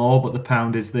or more, but the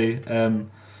 £1 is the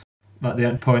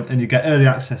end point, and you get early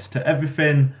access to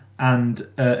everything and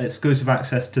exclusive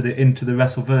access to the Into the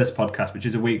Wrestleverse podcast, which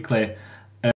is a weekly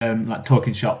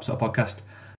talking shop sort of podcast.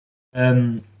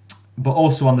 But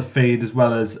also on the feed, as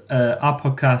well as our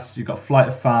podcast, you've got Flight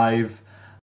of Five,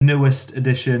 newest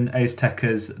edition, Ace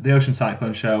Techers, the Ocean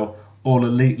Cyclone Show, All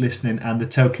Elite Listening, and the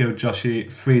Tokyo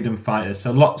Joshi Freedom Fighters.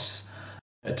 So lots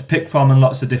to pick from and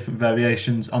lots of different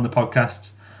variations on the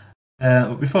podcast.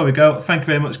 But before we go, thank you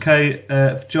very much, Kay,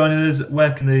 for joining us.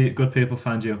 Where can the good people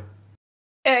find you?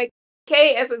 K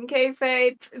as in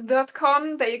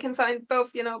kayfabe.com. There you can find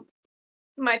both,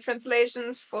 my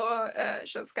translations for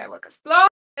Shun Skywalker's blog,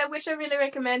 which I really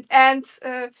recommend, and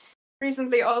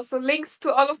recently also links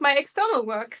to all of my external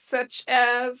work, such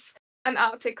as an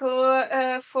article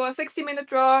for 60 Minute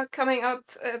Draw coming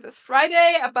out this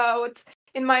Friday about,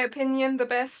 in my opinion, the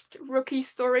best rookie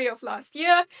story of last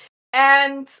year.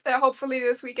 And hopefully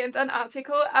this weekend an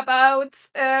article about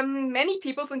many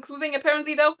people's, including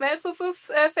apparently Delph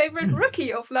Meltzer's favorite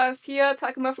rookie of last year,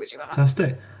 Takuma Fujiwara.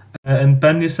 Fantastic. And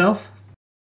Ben, yourself?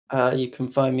 You can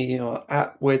find me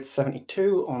at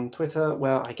Word72 on Twitter,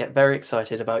 where I get very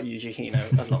excited about Yuji Hino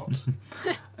a lot.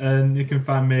 And you can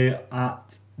find me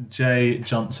at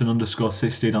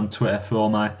jjohnson_16 on Twitter for all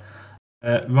my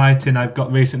writing, I've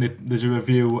got recently, there's a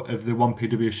review of the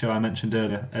 1PW show I mentioned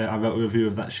earlier. I wrote a review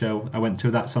of that show. I went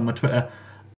to that's on my Twitter,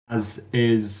 as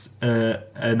is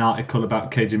an article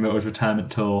about KG Moto's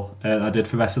retirement tour I did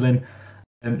for wrestling.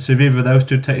 So if either of those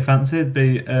two take your fancy,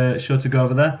 be sure to go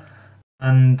over there.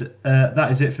 And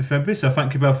that is it for February. So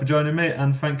thank you both for joining me,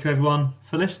 and thank you everyone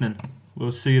for listening.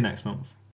 We'll see you next month.